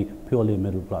is he purely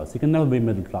middle class. He can never be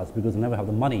middle class because he'll never have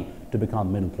the money to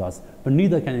become middle class, but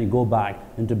neither can he go back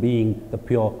into being the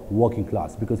pure working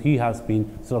class because he has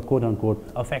been sort of quote unquote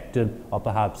affected, or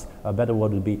perhaps a better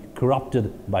word would be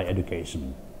corrupted by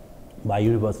education, by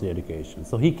university education.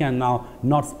 So he can now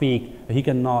not speak, he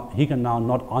can now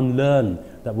not unlearn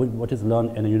that what is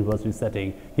learned in a university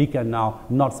setting. He can now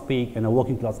not speak in a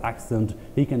working class accent.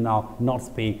 He can now not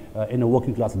speak in a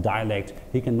working class dialect.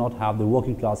 He cannot have the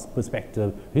working class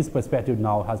perspective. His perspective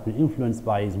now has been influenced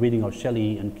by his reading of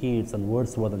Shelley and Keats and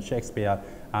Wordsworth and Shakespeare,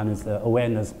 and his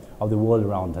awareness of the world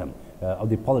around him.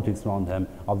 Of the politics around him,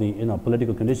 of the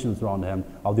political conditions around him,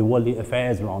 of the worldly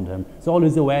affairs around him. So all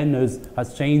his awareness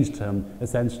has changed him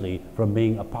essentially from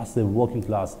being a passive working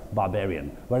class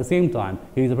barbarian. But at the same time,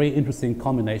 he is a very interesting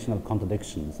combination of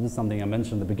contradictions. This is something I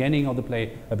mentioned at the beginning of the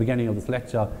play, at the beginning of this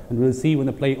lecture, and we'll see when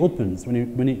the play opens, when you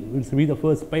read the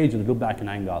first page of the Look Back in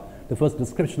Anger, the first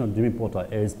description of Jimmy Porter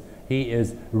is he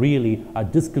is really a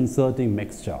disconcerting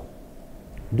mixture.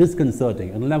 Disconcerting.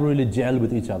 It'll never really gel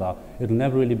with each other. It'll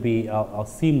never really be a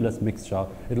seamless mixture.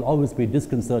 It'll always be a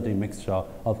disconcerting mixture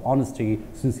of honesty,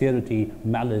 sincerity,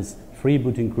 malice,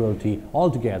 freebooting cruelty,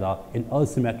 all together in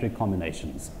asymmetric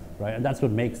combinations, right? And that's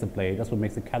what makes the play, that's what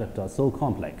makes the character so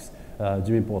complex.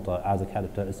 Jimmy Porter as a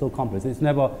character is so complex. He's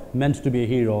never meant to be a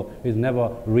hero. He's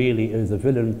never really is a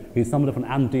villain. He's somewhat of an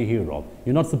anti-hero.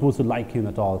 You're not supposed to like him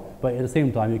at all, but at the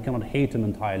same time, you cannot hate him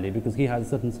entirely because he has a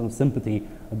certain sort of sympathy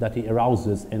that he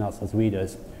arouses in us as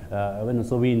readers.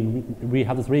 So we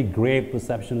have this very grey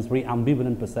perception, this very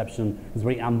ambivalent perception, this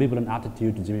very ambivalent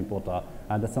attitude to Jimmy Porter,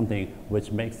 and that's something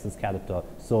which makes this character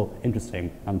so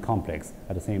interesting and complex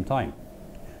at the same time.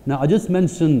 Now, I just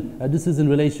mentioned this is in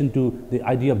relation to the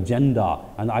idea of gender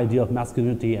and the idea of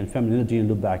masculinity and femininity in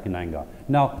Look Back in Anger.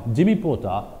 Now, Jimmy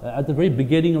Porter, at the very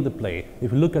beginning of the play,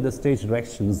 if you look at the stage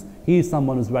directions, he is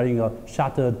someone who's wearing a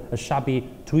shabby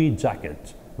tweed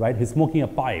jacket, right? He's smoking a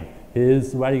pipe.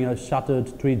 He's wearing a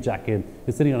shattered tweed jacket.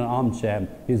 He's sitting on an armchair.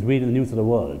 He's reading the news of the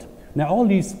world. Now, all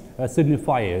these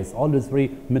signifiers, all these very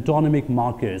metonymic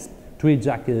markers, tweed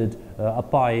jacket, a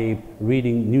pipe,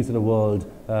 reading news of the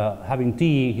world, having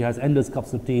tea, he has endless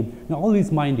cups of tea. Now all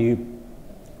these, mind you,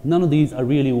 none of these are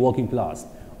really working class.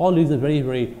 All these are very,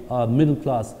 very middle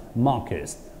class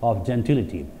markers of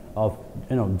gentility, of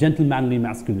gentlemanly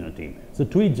masculinity. So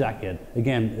tweed jacket,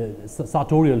 again,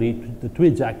 sartorially, the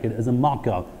tweed jacket is a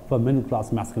marker for middle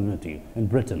class masculinity in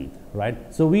Britain,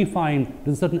 right? So we find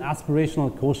there's a certain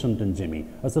aspirational quotient in Jimmy,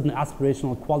 a certain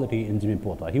aspirational quality in Jimmy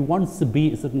Porter. He wants to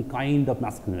be a certain kind of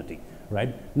masculinity,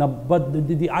 right? Now, but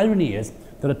the irony is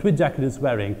that the tweed jacket he's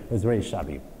wearing is very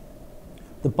shabby.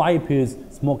 The pipe he's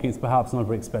smoking is perhaps not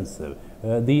very expensive.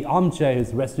 The armchair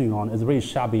he's resting on is a very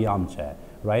shabby armchair,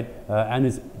 right? And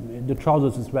the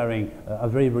trousers he's wearing are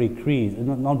very, very creased,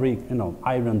 not very,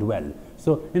 ironed well.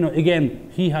 So,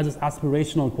 again, he has this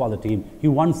aspirational quality. He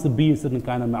wants to be a certain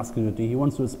kind of masculinity. He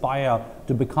wants to aspire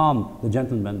to become the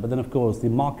gentleman. But then, of course, the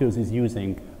markers he's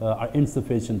using are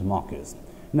insufficient markers.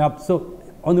 Now, so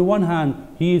on the one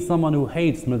hand, he is someone who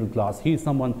hates middle class. He is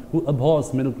someone who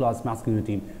abhors middle class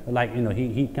masculinity. Like,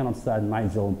 he cannot stand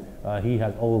Nigel. He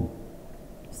has all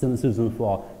cynicism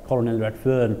for Colonel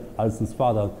Redfern, Alison's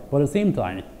father, but at the same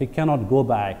time, he cannot go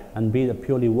back and be a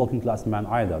purely working class man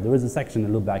either. There is a section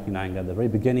in Look Back in Anger at the very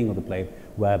beginning of the play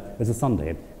where it's a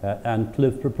Sunday and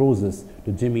Cliff proposes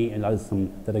to Jimmy and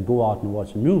Alison that they go out and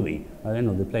watch a movie.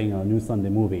 They're playing a new Sunday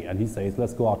movie, and he says,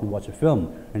 let's go out and watch a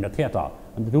film in the theater.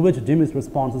 And to which Jimmy's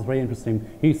response is very interesting.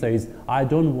 He says, I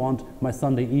don't want my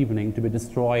Sunday evening to be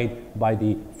destroyed by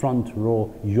the front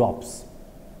row yops.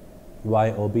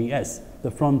 Y-O-B-S. The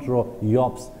front row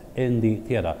yops in the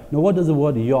theater. Now, what does the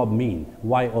word yob mean?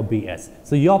 Y-O-B-S.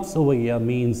 So yops over here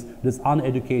means this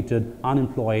uneducated,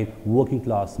 unemployed, working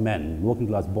class men, working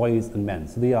class boys and men.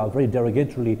 So they are very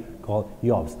derogatorily called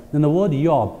yobs. Then the word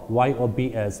yob,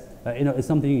 Y-O-B-S, is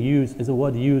something used, is a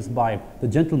word used by the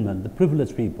gentlemen, the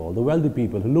privileged people, the wealthy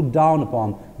people who look down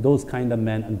upon those kind of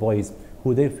men and boys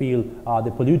who they feel are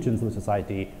the pollutants of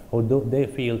society, who they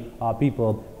feel are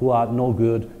people who are no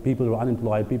good, people who are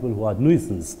unemployed, people who are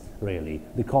nuisance, really.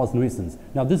 They cause nuisance.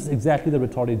 Now, this is exactly the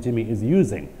rhetoric Jimmy is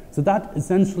using. So that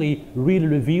essentially really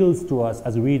reveals to us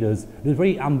as readers this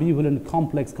very ambivalent,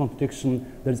 complex contradiction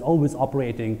that is always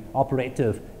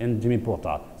operative in Jimmy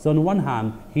Porter. So on the one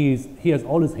hand, he has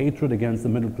all this hatred against the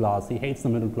middle class. He hates the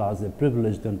middle class, the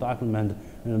privilege, the entitlement,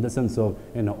 the sense of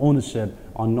ownership,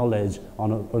 on knowledge,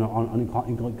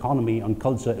 on economy, on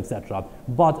culture, etc.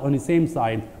 But on the same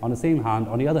side, on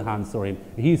the other hand,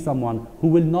 he's someone who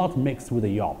will not mix with the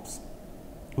yops.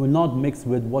 will not mix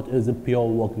with what is a pure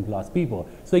working class people.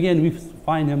 So again, we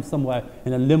find him somewhere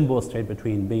in a limbo state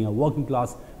between being a working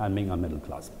class and being a middle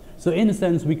class. So in a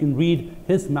sense, we can read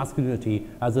his masculinity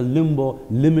as a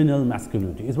liminal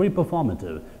masculinity. It's very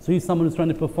performative. So he's someone who's trying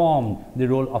to perform the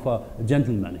role of a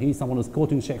gentleman. He's someone who's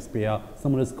quoting Shakespeare,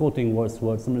 someone who's quoting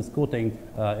Wordsworth, someone who's quoting,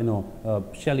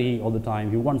 Shelley all the time.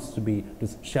 He wants to be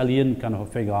this Shelleyan kind of a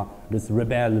figure, this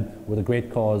rebel with a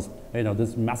great cause,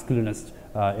 this masculinist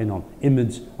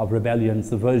image of rebellion,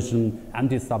 subversion,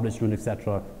 anti-establishment,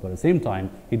 etc. But at the same time,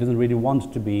 he doesn't really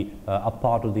want to be a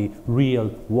part of the real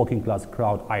working class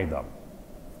crowd either.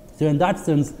 So in that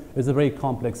sense, it's a very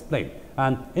complex play.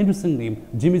 And interestingly,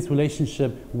 Jimmy's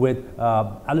relationship with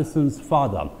Alison's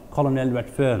father, Colonel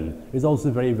Redfern, is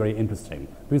also very, very interesting.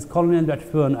 Because Colonel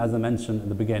Redfern, as I mentioned in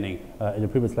the beginning, in the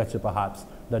previous lecture perhaps,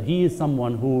 that he is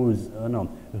someone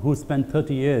who spent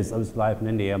 30 years of his life in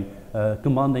India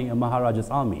commanding a Maharaja's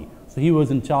army. So he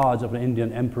was in charge of an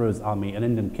Indian emperor's army, an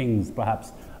Indian king's,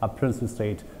 perhaps a princely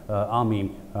state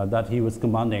army that he was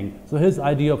commanding. So his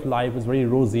idea of life is very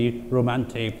rosy,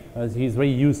 romantic. He's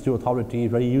very used to authority,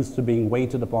 very used to being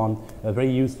waited upon, very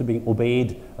used to being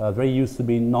obeyed, very used to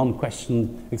being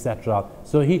non-questioned, etc.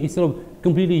 So he's sort of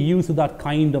completely used to that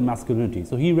kind of masculinity.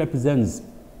 So he represents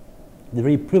the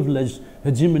very privileged,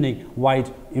 hegemonic,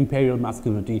 white imperial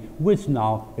masculinity, which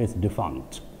now is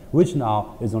defunct, which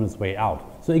now is on its way out.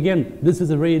 So again, this is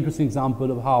a very interesting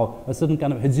example of how a certain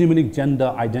kind of hegemonic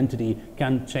gender identity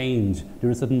can change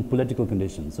during certain political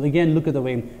conditions. So again, look at the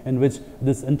way in which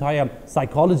this entire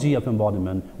psychology of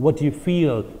embodiment, what you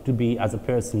feel to be as a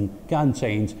person, can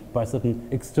change by certain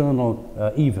external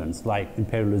events like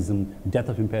imperialism, death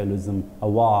of imperialism, a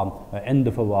war, end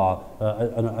of a war,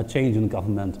 a change in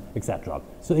government, etc.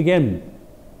 So again,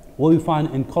 what we find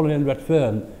in Colonel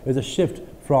Redfern is a shift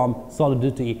from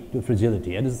solidity to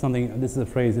fragility. And this is a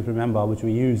phrase, if you remember, which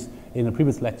we used in a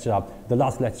previous lecture, the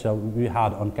last lecture we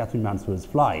had on Catherine Mansfield's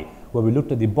Fly, where we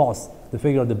looked at the boss, the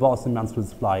figure of the boss in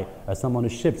Mansfield's Fly, as someone who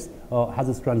shifts or has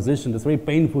this transition, this very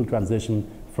painful transition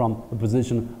from a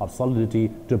position of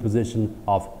solidity to a position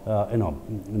of,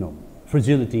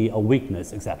 fragility or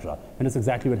weakness, etc. And that's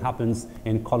exactly what happens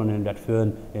in Colonel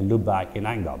Redfern, in Look Back in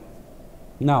Anger.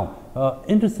 Now,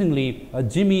 interestingly,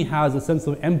 Jimmy has a sense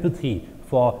of empathy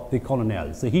for the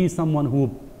colonel. So he's someone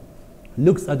who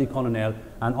looks at the colonel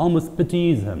and almost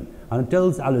pities him, and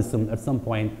tells Alison at some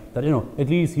point that, at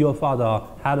least your father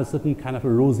had a certain kind of a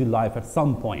rosy life at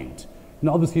some point.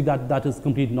 Obviously that is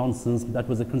complete nonsense. That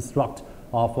was a construct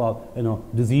of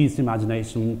diseased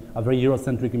imagination, a very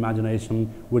Eurocentric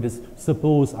imagination with its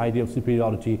supposed idea of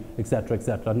superiority, etc.,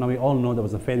 etc. Now we all know there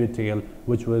was a fairy tale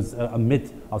which was a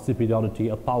myth of superiority,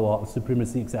 a power of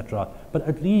supremacy, etc. But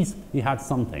at least he had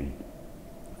something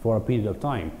for a period of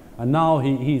time. And now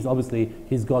he's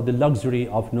got the luxury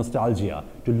of nostalgia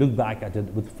to look back at it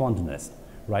with fondness,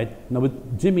 right? Now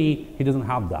with Jimmy, he doesn't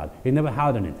have that. He never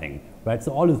had anything, right?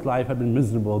 So all his life had been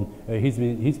miserable. He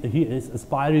is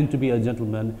aspiring to be a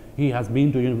gentleman. He has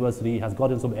been to university, has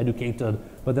gotten some educated,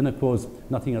 but then of course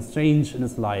nothing has changed in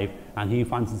his life, and he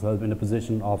finds himself in a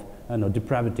position of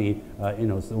depravity,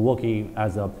 so working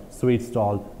as a sweet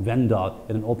stall vendor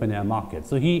in an open air market.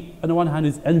 So he, on the one hand,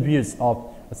 is envious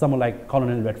of someone like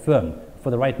Colonel Redfern for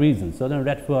the right reasons. So then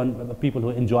Redfern, people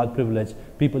who enjoyed privilege,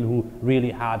 people who really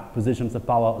had positions of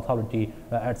power, authority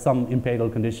at some imperial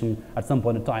condition at some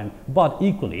point in time. But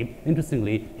equally,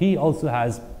 interestingly, he also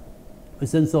has a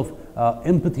sense of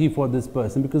empathy for this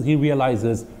person, because he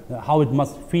realizes how it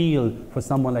must feel for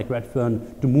someone like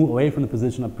Redfern to move away from the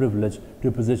position of privilege to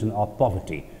a position of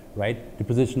poverty, right? The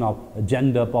position of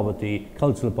gender poverty,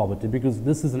 cultural poverty, because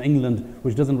this is an England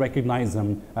which doesn't recognize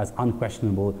him as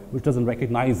unquestionable, which doesn't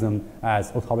recognize him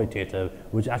as authoritative,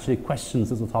 which actually questions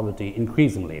his authority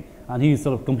increasingly. And he's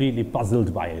sort of completely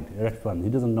puzzled by it, Redfern. He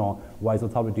doesn't know why his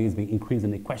authority is being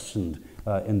increasingly questioned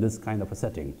in this kind of a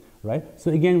setting, right?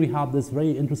 So again, we have this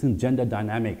very interesting gender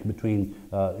dynamic between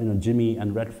Jimmy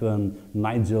and Redfern,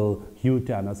 Nigel, Hugh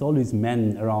Tanner, all these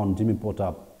men around Jimmy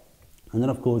Porter. And then,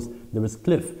 of course, there was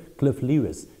Cliff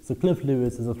Lewis. So Cliff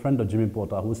Lewis is a friend of Jimmy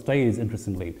Porter who stays,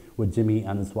 interestingly, with Jimmy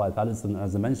and his wife, Alison.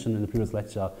 As I mentioned in the previous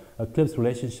lecture, Cliff's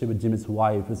relationship with Jimmy's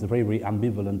wife is very, very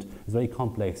ambivalent. It's very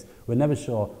complex. We're never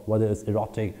sure whether it's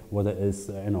erotic, whether it's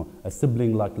a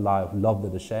sibling-like love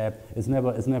that they share. It's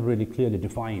never really clearly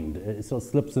defined. It sort of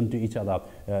slips into each other,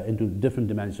 into different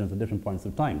dimensions at different points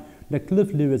of time. Now,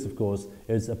 Cliff Lewis, of course,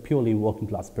 is a purely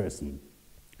working-class person.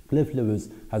 Cliff Lewis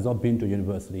has not been to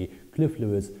university. Cliff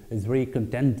Lewis is very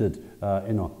contented,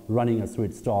 running a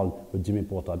sweet stall with Jimmy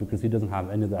Porter because he doesn't have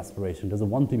any other aspiration, doesn't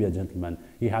want to be a gentleman.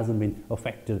 He hasn't been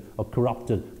affected or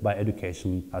corrupted by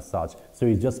education as such. So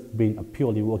he's just been a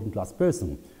purely working class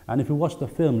person. And if you watch the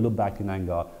film Look Back in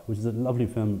Anger, which is a lovely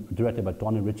film directed by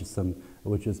Tony Richardson,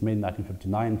 which was made in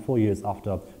 1959, 3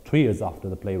 years after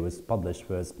the play was published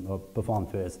first, or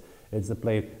performed first. It's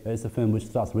a film which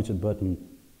stars Richard Burton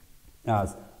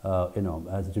as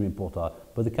Jimmy Porter,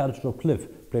 but the character of Cliff,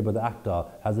 played by the actor,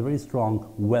 has a very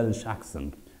strong Welsh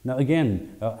accent. Now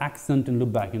again, accent in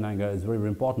Look Back in Anger is very, very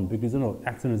important because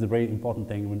accent is a very important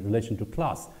thing in relation to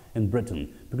class in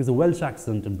Britain, because the Welsh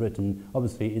accent in Britain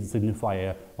obviously is a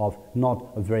signifier of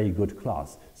not a very good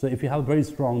class. So if you have a very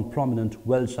strong, prominent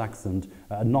Welsh accent,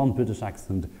 a non-British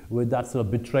accent, that sort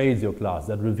of betrays your class,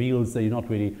 that reveals that you're not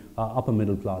really upper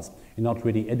middle class, you're not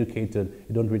really educated,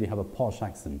 you don't really have a posh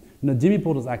accent. Jimmy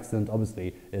Porter's accent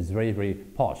obviously is very, very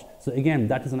posh. So again,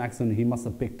 that is an accent he must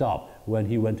have picked up when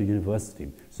he went to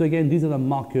university. So again, these are the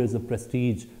markers of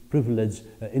prestige, privilege,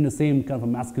 in the same kind of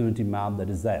a masculinity map that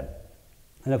is there.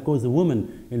 And of course, the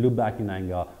woman in Look Back in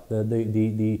Anger,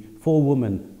 the four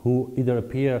women who either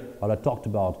appear or are talked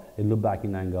about in Look Back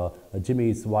in Anger,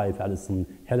 Jimmy's wife, Alison,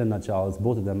 Helena Charles,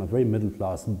 both of them are very middle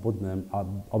class, both of them are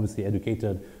obviously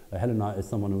educated. Helena is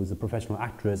someone who is a professional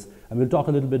actress, and we'll talk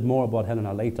a little bit more about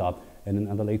Helena later in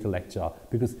another later lecture,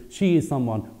 because she is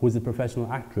someone who is a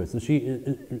professional actress. So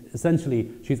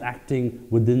she's acting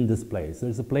within this play. So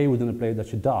it's a play within a play that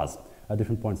she does at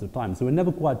different points of time. So we're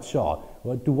never quite sure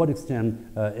to what extent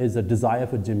is a desire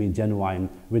for Jimmy genuine.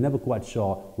 We're never quite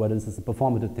sure whether this is a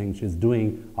performative thing she's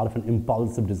doing out of an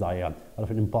impulsive desire, out of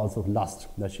an impulsive lust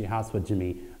that she has for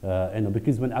Jimmy.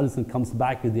 Because when Alison comes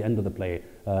back at the end of the play,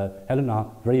 Helena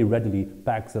very readily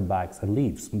packs her bags and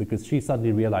leaves because she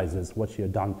suddenly realizes what she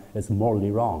had done is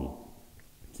morally wrong.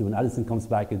 So when Alison comes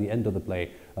back at the end of the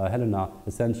play, Helena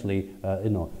essentially,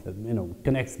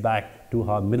 connects back to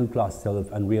her middle-class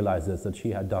self and realizes that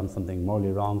she had done something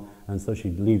morally wrong, and so she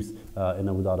leaves,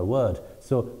 without a word.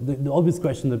 So the obvious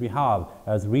question that we have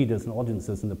as readers and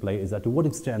audiences in the play is that to what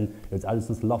extent is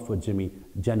Alison's love for Jimmy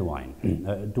genuine?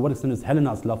 To what extent is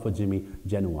Helena's love for Jimmy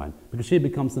genuine? Because she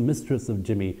becomes the mistress of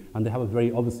Jimmy, and they have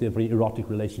obviously a very erotic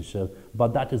relationship,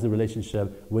 but that is a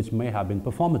relationship which may have been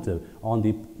performative on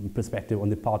the perspective, on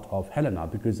the part of Helena,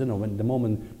 because when the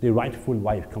moment the rightful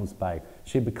wife comes back,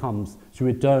 she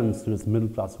returns to this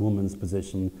middle-class woman's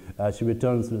position. She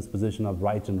returns to this position of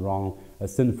right and wrong,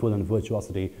 sinful and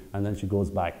virtuosity, and then she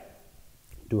goes back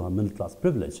to her middle-class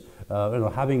privilege,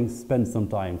 having spent some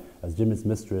time as Jimmy's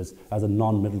mistress as a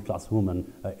non-middle-class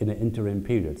woman in an interim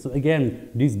period. So again,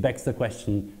 this begs the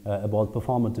question about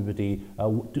performativity.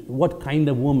 What kind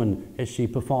of woman is she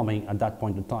performing at that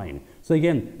point in time? So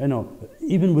again,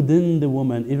 even within the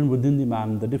woman, even within the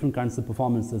man, the different kinds of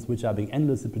performances which are being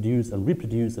endlessly produced and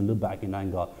reproduced and Look Back in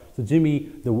Anger. So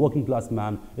Jimmy, the working class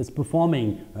man, is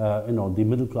performing, the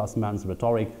middle class man's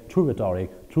rhetoric, true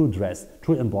dress,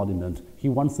 true embodiment. He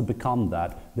wants to become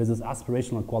that. There's this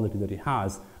aspirational quality that he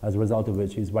has, as a result of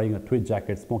which he's wearing a tweed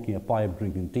jacket, smoking a pipe,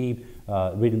 drinking tea,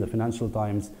 reading the Financial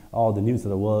Times, or the News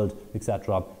of the World,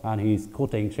 etc. And he's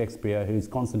quoting Shakespeare. He's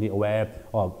constantly aware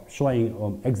of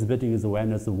exhibiting his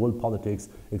awareness of world politics,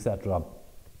 etc.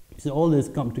 So all this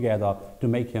come together to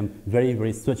make him very,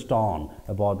 very switched on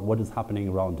about what is happening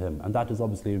around him, and that is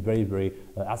obviously very, very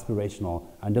aspirational,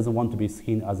 and doesn't want to be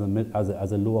seen as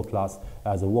a lower class,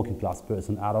 as a working class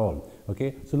person at all.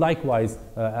 Okay, so likewise,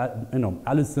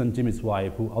 Alison, Jimmy's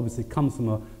wife, who obviously comes from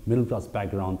a middle class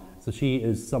background, so she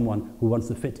is someone who wants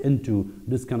to fit into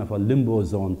this kind of a limbo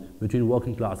zone between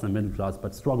working class and middle class,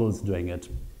 but struggles doing it.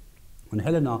 And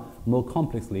Helena, more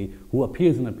complexly, who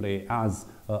appears in the play as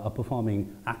a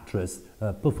performing actress,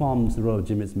 performs the role of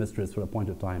Jimmy's mistress for a point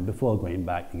of time before going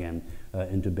back again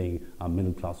into being a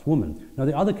middle-class woman. Now,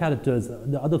 the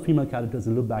other female characters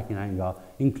in Look Back in Anger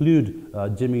include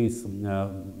Jimmy's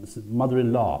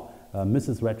mother-in-law,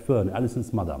 Mrs. Redfern,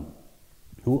 Alison's mother,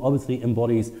 who obviously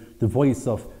embodies the voice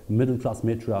of middle-class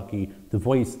matriarchy, the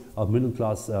voice of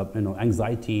middle-class,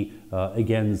 anxiety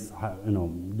against,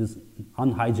 this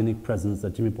unhygienic presence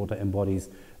that Jimmy Porter embodies.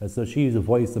 So she is the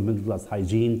voice of middle-class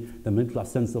hygiene, the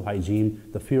middle-class sense of hygiene,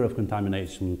 the fear of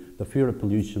contamination, the fear of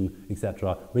pollution,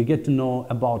 etc. We get to know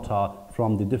about her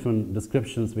from the different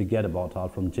descriptions we get about her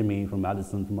from Jimmy, from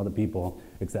Alison, from other people,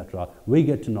 etc. We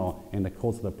get to know in the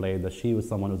course of the play that she was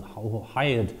someone who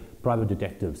hired private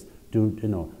detectives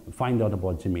to, find out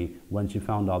about Jimmy when she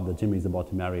found out that Jimmy is about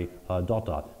to marry her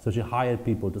daughter. So she hired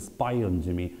people to spy on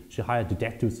Jimmy. She hired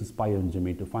detectives to spy on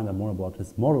Jimmy to find out more about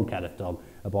his moral character,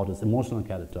 about his emotional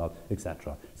character,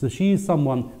 etc. So she is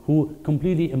someone who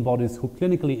completely embodies, who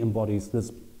clinically embodies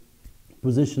this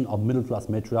position of middle-class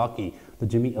matriarchy that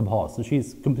Jimmy abhors. So she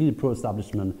is completely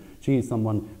pro-establishment. She is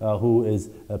someone who is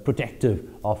protective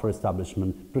of her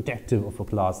establishment, protective of her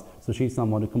class. So she's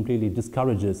someone who completely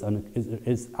discourages and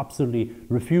is absolutely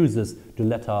refuses to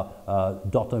let her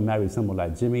daughter marry someone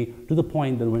like Jimmy, to the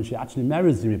point that when she actually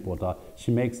marries Jimmy Potter,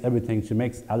 she makes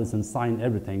Allison sign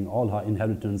everything, all her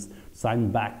inheritance,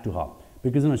 sign back to her.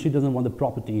 Because she doesn't want the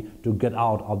property to get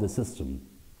out of the system.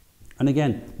 And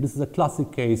again, this is a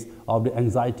classic case of the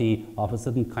anxiety of a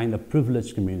certain kind of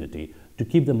privileged community, to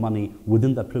keep the money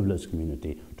within the privileged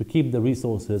community, to keep the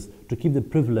resources, to keep the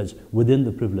privilege within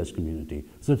the privileged community.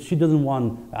 So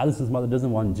Allison's mother doesn't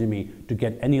want Jimmy to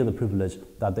get any of the privilege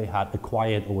that they had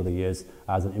acquired over the years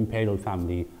as an imperial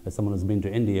family, as someone who's been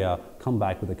to India, come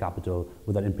back with a capital,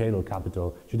 with that imperial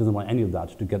capital. She doesn't want any of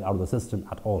that to get out of the system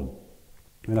at all.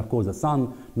 And of course, the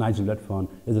son, Nigel Redfern,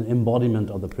 is an embodiment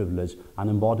of the privilege, an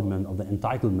embodiment of the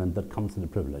entitlement that comes with the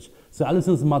privilege. So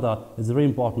Allison's mother is a very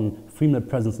important female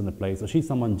presence in the play. So she's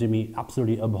someone Jimmy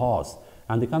absolutely abhors.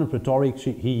 And the kind of rhetoric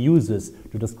he uses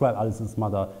to describe Allison's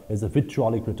mother is a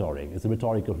vitriolic rhetoric. It's a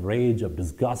rhetoric of rage, of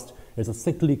disgust. It's a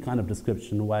sickly kind of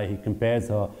description where he compares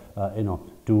her,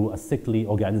 to a sickly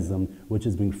organism which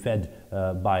is being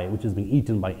which is being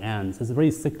eaten by ants. It's a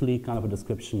very sickly kind of a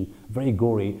description, very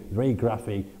gory, very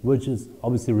graphic, which is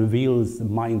obviously reveals the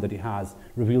mind that he has,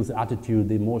 reveals the attitude,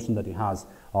 the emotion that he has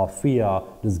of fear,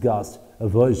 disgust,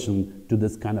 aversion to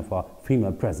this kind of a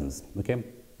female presence. Okay.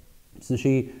 So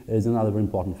she is another very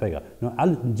important figure.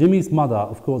 Now, Jimmy's mother,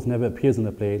 of course, never appears in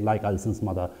the play like Allison's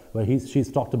mother, where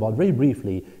she's talked about very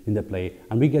briefly in the play,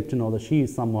 and we get to know that she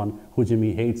is someone who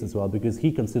Jimmy hates as well, because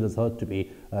he considers her to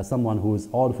be someone who is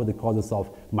all for the causes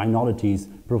of minorities,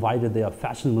 provided they are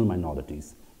fashionable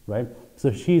minorities, right?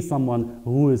 So she is someone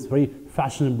who is very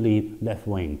fashionably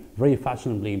left-wing, very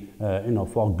fashionably,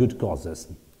 for good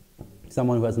causes.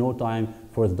 Someone who has no time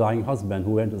for his dying husband,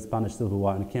 who went to the Spanish Civil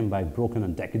War and came back broken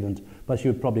and decadent, but she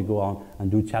would probably go on and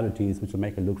do charities which will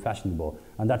make her look fashionable.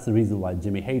 And that's the reason why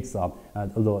Jimmy hates her,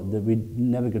 although we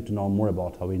never get to know more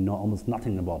about her. We know almost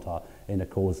nothing about her in the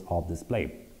course of this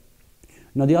play.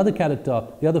 Now the other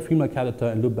female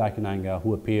character in Look Back in Anger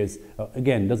who appears,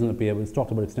 again doesn't appear, but it's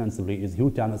talked about extensively, is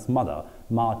Hugh Tanner's mother,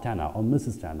 Ma Tanner, or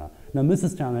Mrs. Tanner. Now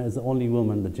Mrs. Tanner is the only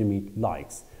woman that Jimmy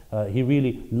likes. He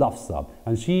really loves her,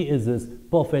 and she is this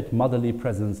perfect motherly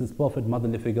presence, this perfect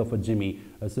motherly figure for Jimmy.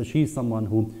 So she's someone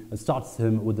who starts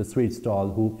him with the sweet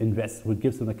stall, who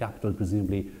gives him the capital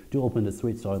presumably to open the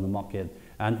sweet stall in the market,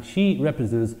 and she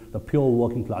represents the pure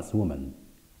working class woman.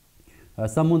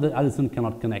 Someone that Allison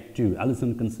cannot connect to.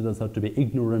 Allison considers her to be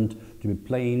ignorant, to be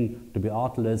plain, to be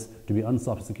artless, to be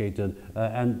unsophisticated,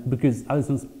 and because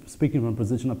Allison's speaking from a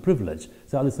position of privilege.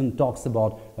 So Allison talks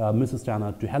about Mrs.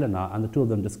 Tanner to Helena, and the two of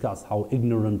them discuss how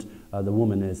ignorant the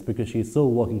woman is, because she is so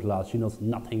working class, she knows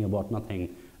nothing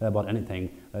about anything.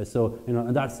 So,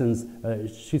 in that sense,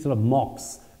 she sort of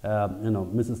mocks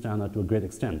Mrs. Tanner to a great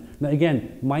extent. Now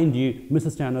again, mind you,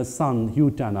 Mrs. Tanner's son,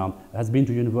 Hugh Tanner, has been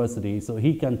to university, so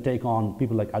he can take on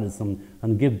people like Allison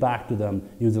and give back to them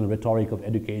using the rhetoric of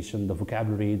education, the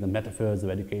vocabulary, the metaphors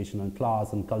of education and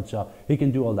class and culture. He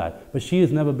can do all that. But she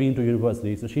has never been to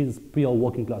university, so she's a pure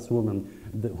working class woman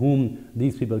whom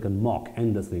these people can mock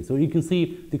endlessly. So you can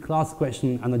see the class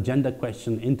question and the gender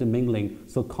question intermingling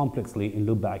so complexly in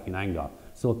Look Back in Anger.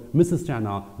 So Mrs.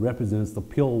 Tanner represents the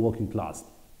pure working class.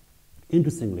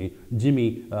 Interestingly,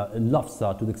 Jimmy loves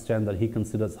her to the extent that he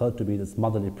considers her to be this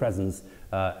motherly presence,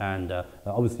 and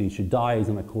obviously she dies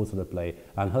in the course of the play,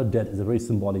 and her death is a very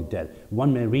symbolic death.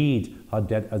 One may read her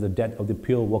death as a death of the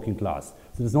pure working class.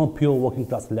 So there's no pure working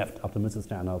class left after Mrs.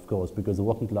 Tanner, of course, because the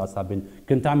working class have been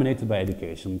contaminated by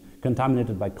education,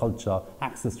 contaminated by culture,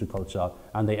 access to culture,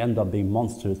 and they end up being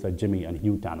monsters like Jimmy and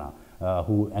Hugh Tanner,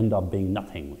 who end up being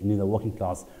nothing, neither working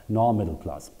class nor middle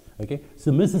class. Okay, so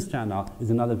Mrs. Tanner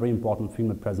is another very important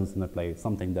female presence in the play,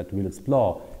 something that we'll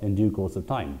explore in due course of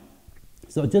time.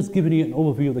 So I've just given you an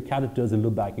overview of the characters in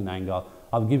Look Back in Anger.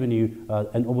 I've given you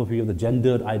an overview of the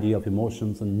gendered idea of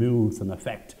emotions and moods and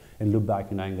affect in Look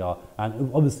Back in Anger.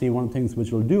 And obviously one of the things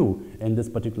which we'll do in this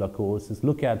particular course is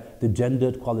look at the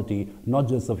gendered quality, not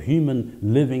just of human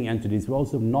living entities, but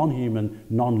also of non-human,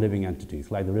 non-living entities,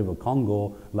 like the river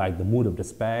Congo, like the mood of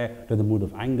despair, like the mood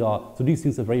of anger. So these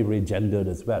things are very, very gendered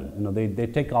as well. They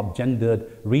take up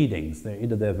gendered readings.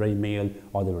 Either they're very male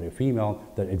or they're very female.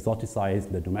 They're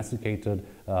exoticized, they're domesticated.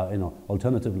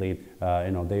 Alternatively,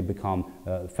 they become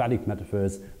phallic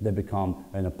metaphors. They become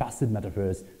passive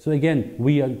metaphors. So again,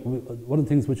 one of the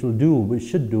things which we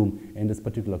should do in this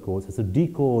particular course is to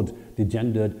decode the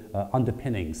gendered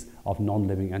underpinnings of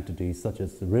non-living entities, such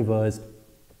as rivers,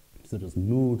 such as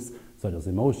moods, such as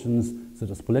emotions, such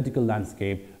as political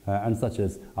landscape, and such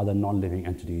as other non-living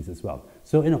entities as well.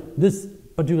 So, this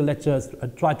particular lecture has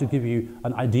tried to give you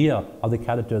an idea of the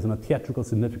characters and a theatrical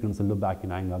significance of Look Back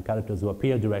in Anger, characters who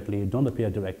appear directly, don't appear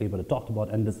directly, but are talked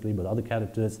about endlessly, but other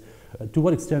characters. To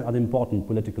what extent are they important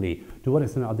politically? To what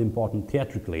extent are they important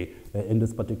theatrically in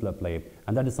this particular play?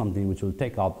 And that is something which we'll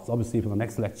take up, obviously, for the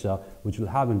next lecture, which we'll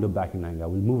have in Look Back in Anger.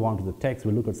 We'll move on to the text,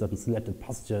 we'll look at certain selected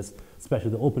passages,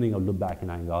 especially the opening of Look Back in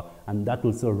Anger, and that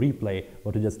will sort of replay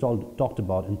what we just talked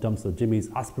about in terms of Jimmy's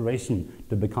aspiration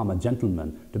to become a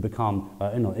gentleman, to become,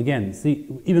 again, see,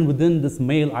 even within this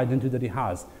male identity that he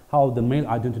has, how the male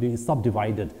identity is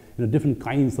subdivided into different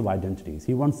kinds of identities.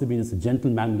 He wants to be this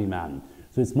gentlemanly man.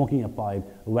 So he's smoking a pipe,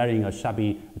 wearing a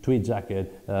shabby tweed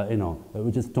jacket,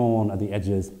 which is torn at the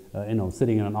edges,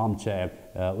 sitting in an armchair,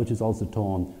 which is also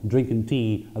torn, drinking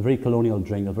tea, a very colonial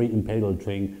drink, a very imperial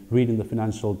drink, reading the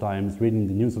Financial Times, reading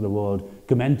the news of the world,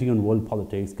 commenting on world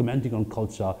politics, commenting on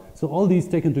culture. So all these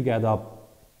taken together,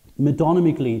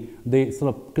 metonymically, they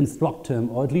sort of construct him,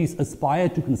 or at least aspire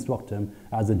to construct him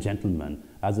as a gentleman,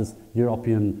 as this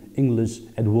European, English,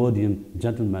 Edwardian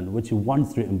gentleman, which he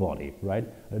wants to embody, right?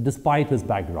 Despite his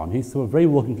background. He's sort of very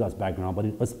working class background, but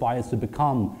he aspires to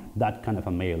become that kind of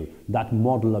a male, that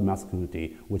model of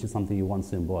masculinity, which is something he wants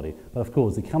to embody. But of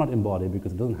course, he cannot embody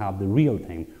because he doesn't have the real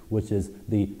thing, which is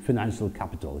the financial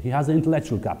capital. He has the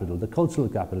intellectual capital, the cultural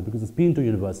capital, because he's been to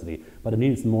university, but he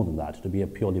needs more than that to be a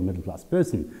purely middle class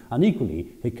person. And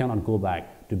equally, he cannot go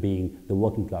back to being the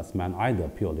working class man either,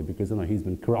 purely because he's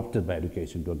been corrupted by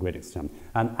education to a great extent.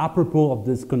 And apropos of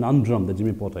this conundrum that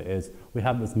Jimmy Porter is, we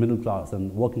have this middle class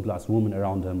and working class woman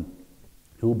around him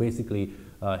who basically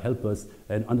help us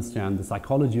and understand the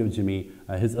psychology of Jimmy,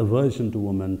 his aversion to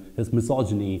women, his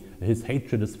misogyny, his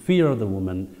hatred, his fear of the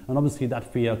woman. And obviously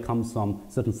that fear comes from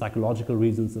certain psychological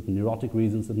reasons, certain neurotic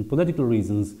reasons, certain political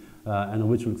reasons, and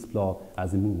which we'll explore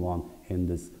as we move on in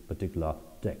this particular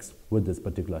text, with this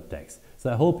particular text.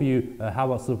 So I hope you have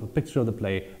a sort of a picture of the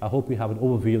play. I hope you have an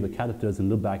overview of the characters in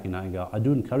Look Back in Anger. I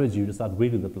do encourage you to start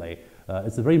reading the play.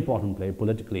 It's a very important play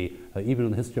politically, even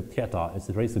in the history of theatre. It's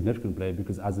a very significant play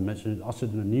because, as I mentioned, it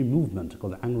ushered in a new movement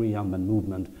called the Angry Young Men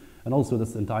movement. And also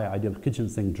this entire idea of kitchen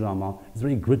sink drama is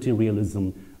very gritty realism,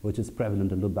 which is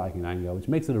prevalent in Look Back in Anger, which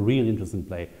makes it a really interesting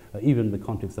play, even in the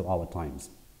context of our times.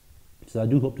 So I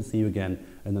do hope to see you again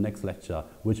in the next lecture,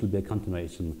 which will be a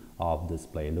continuation of this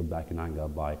play, Look Back in Anger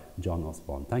by John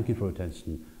Osborne. Thank you for your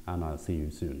attention, and I'll see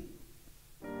you soon.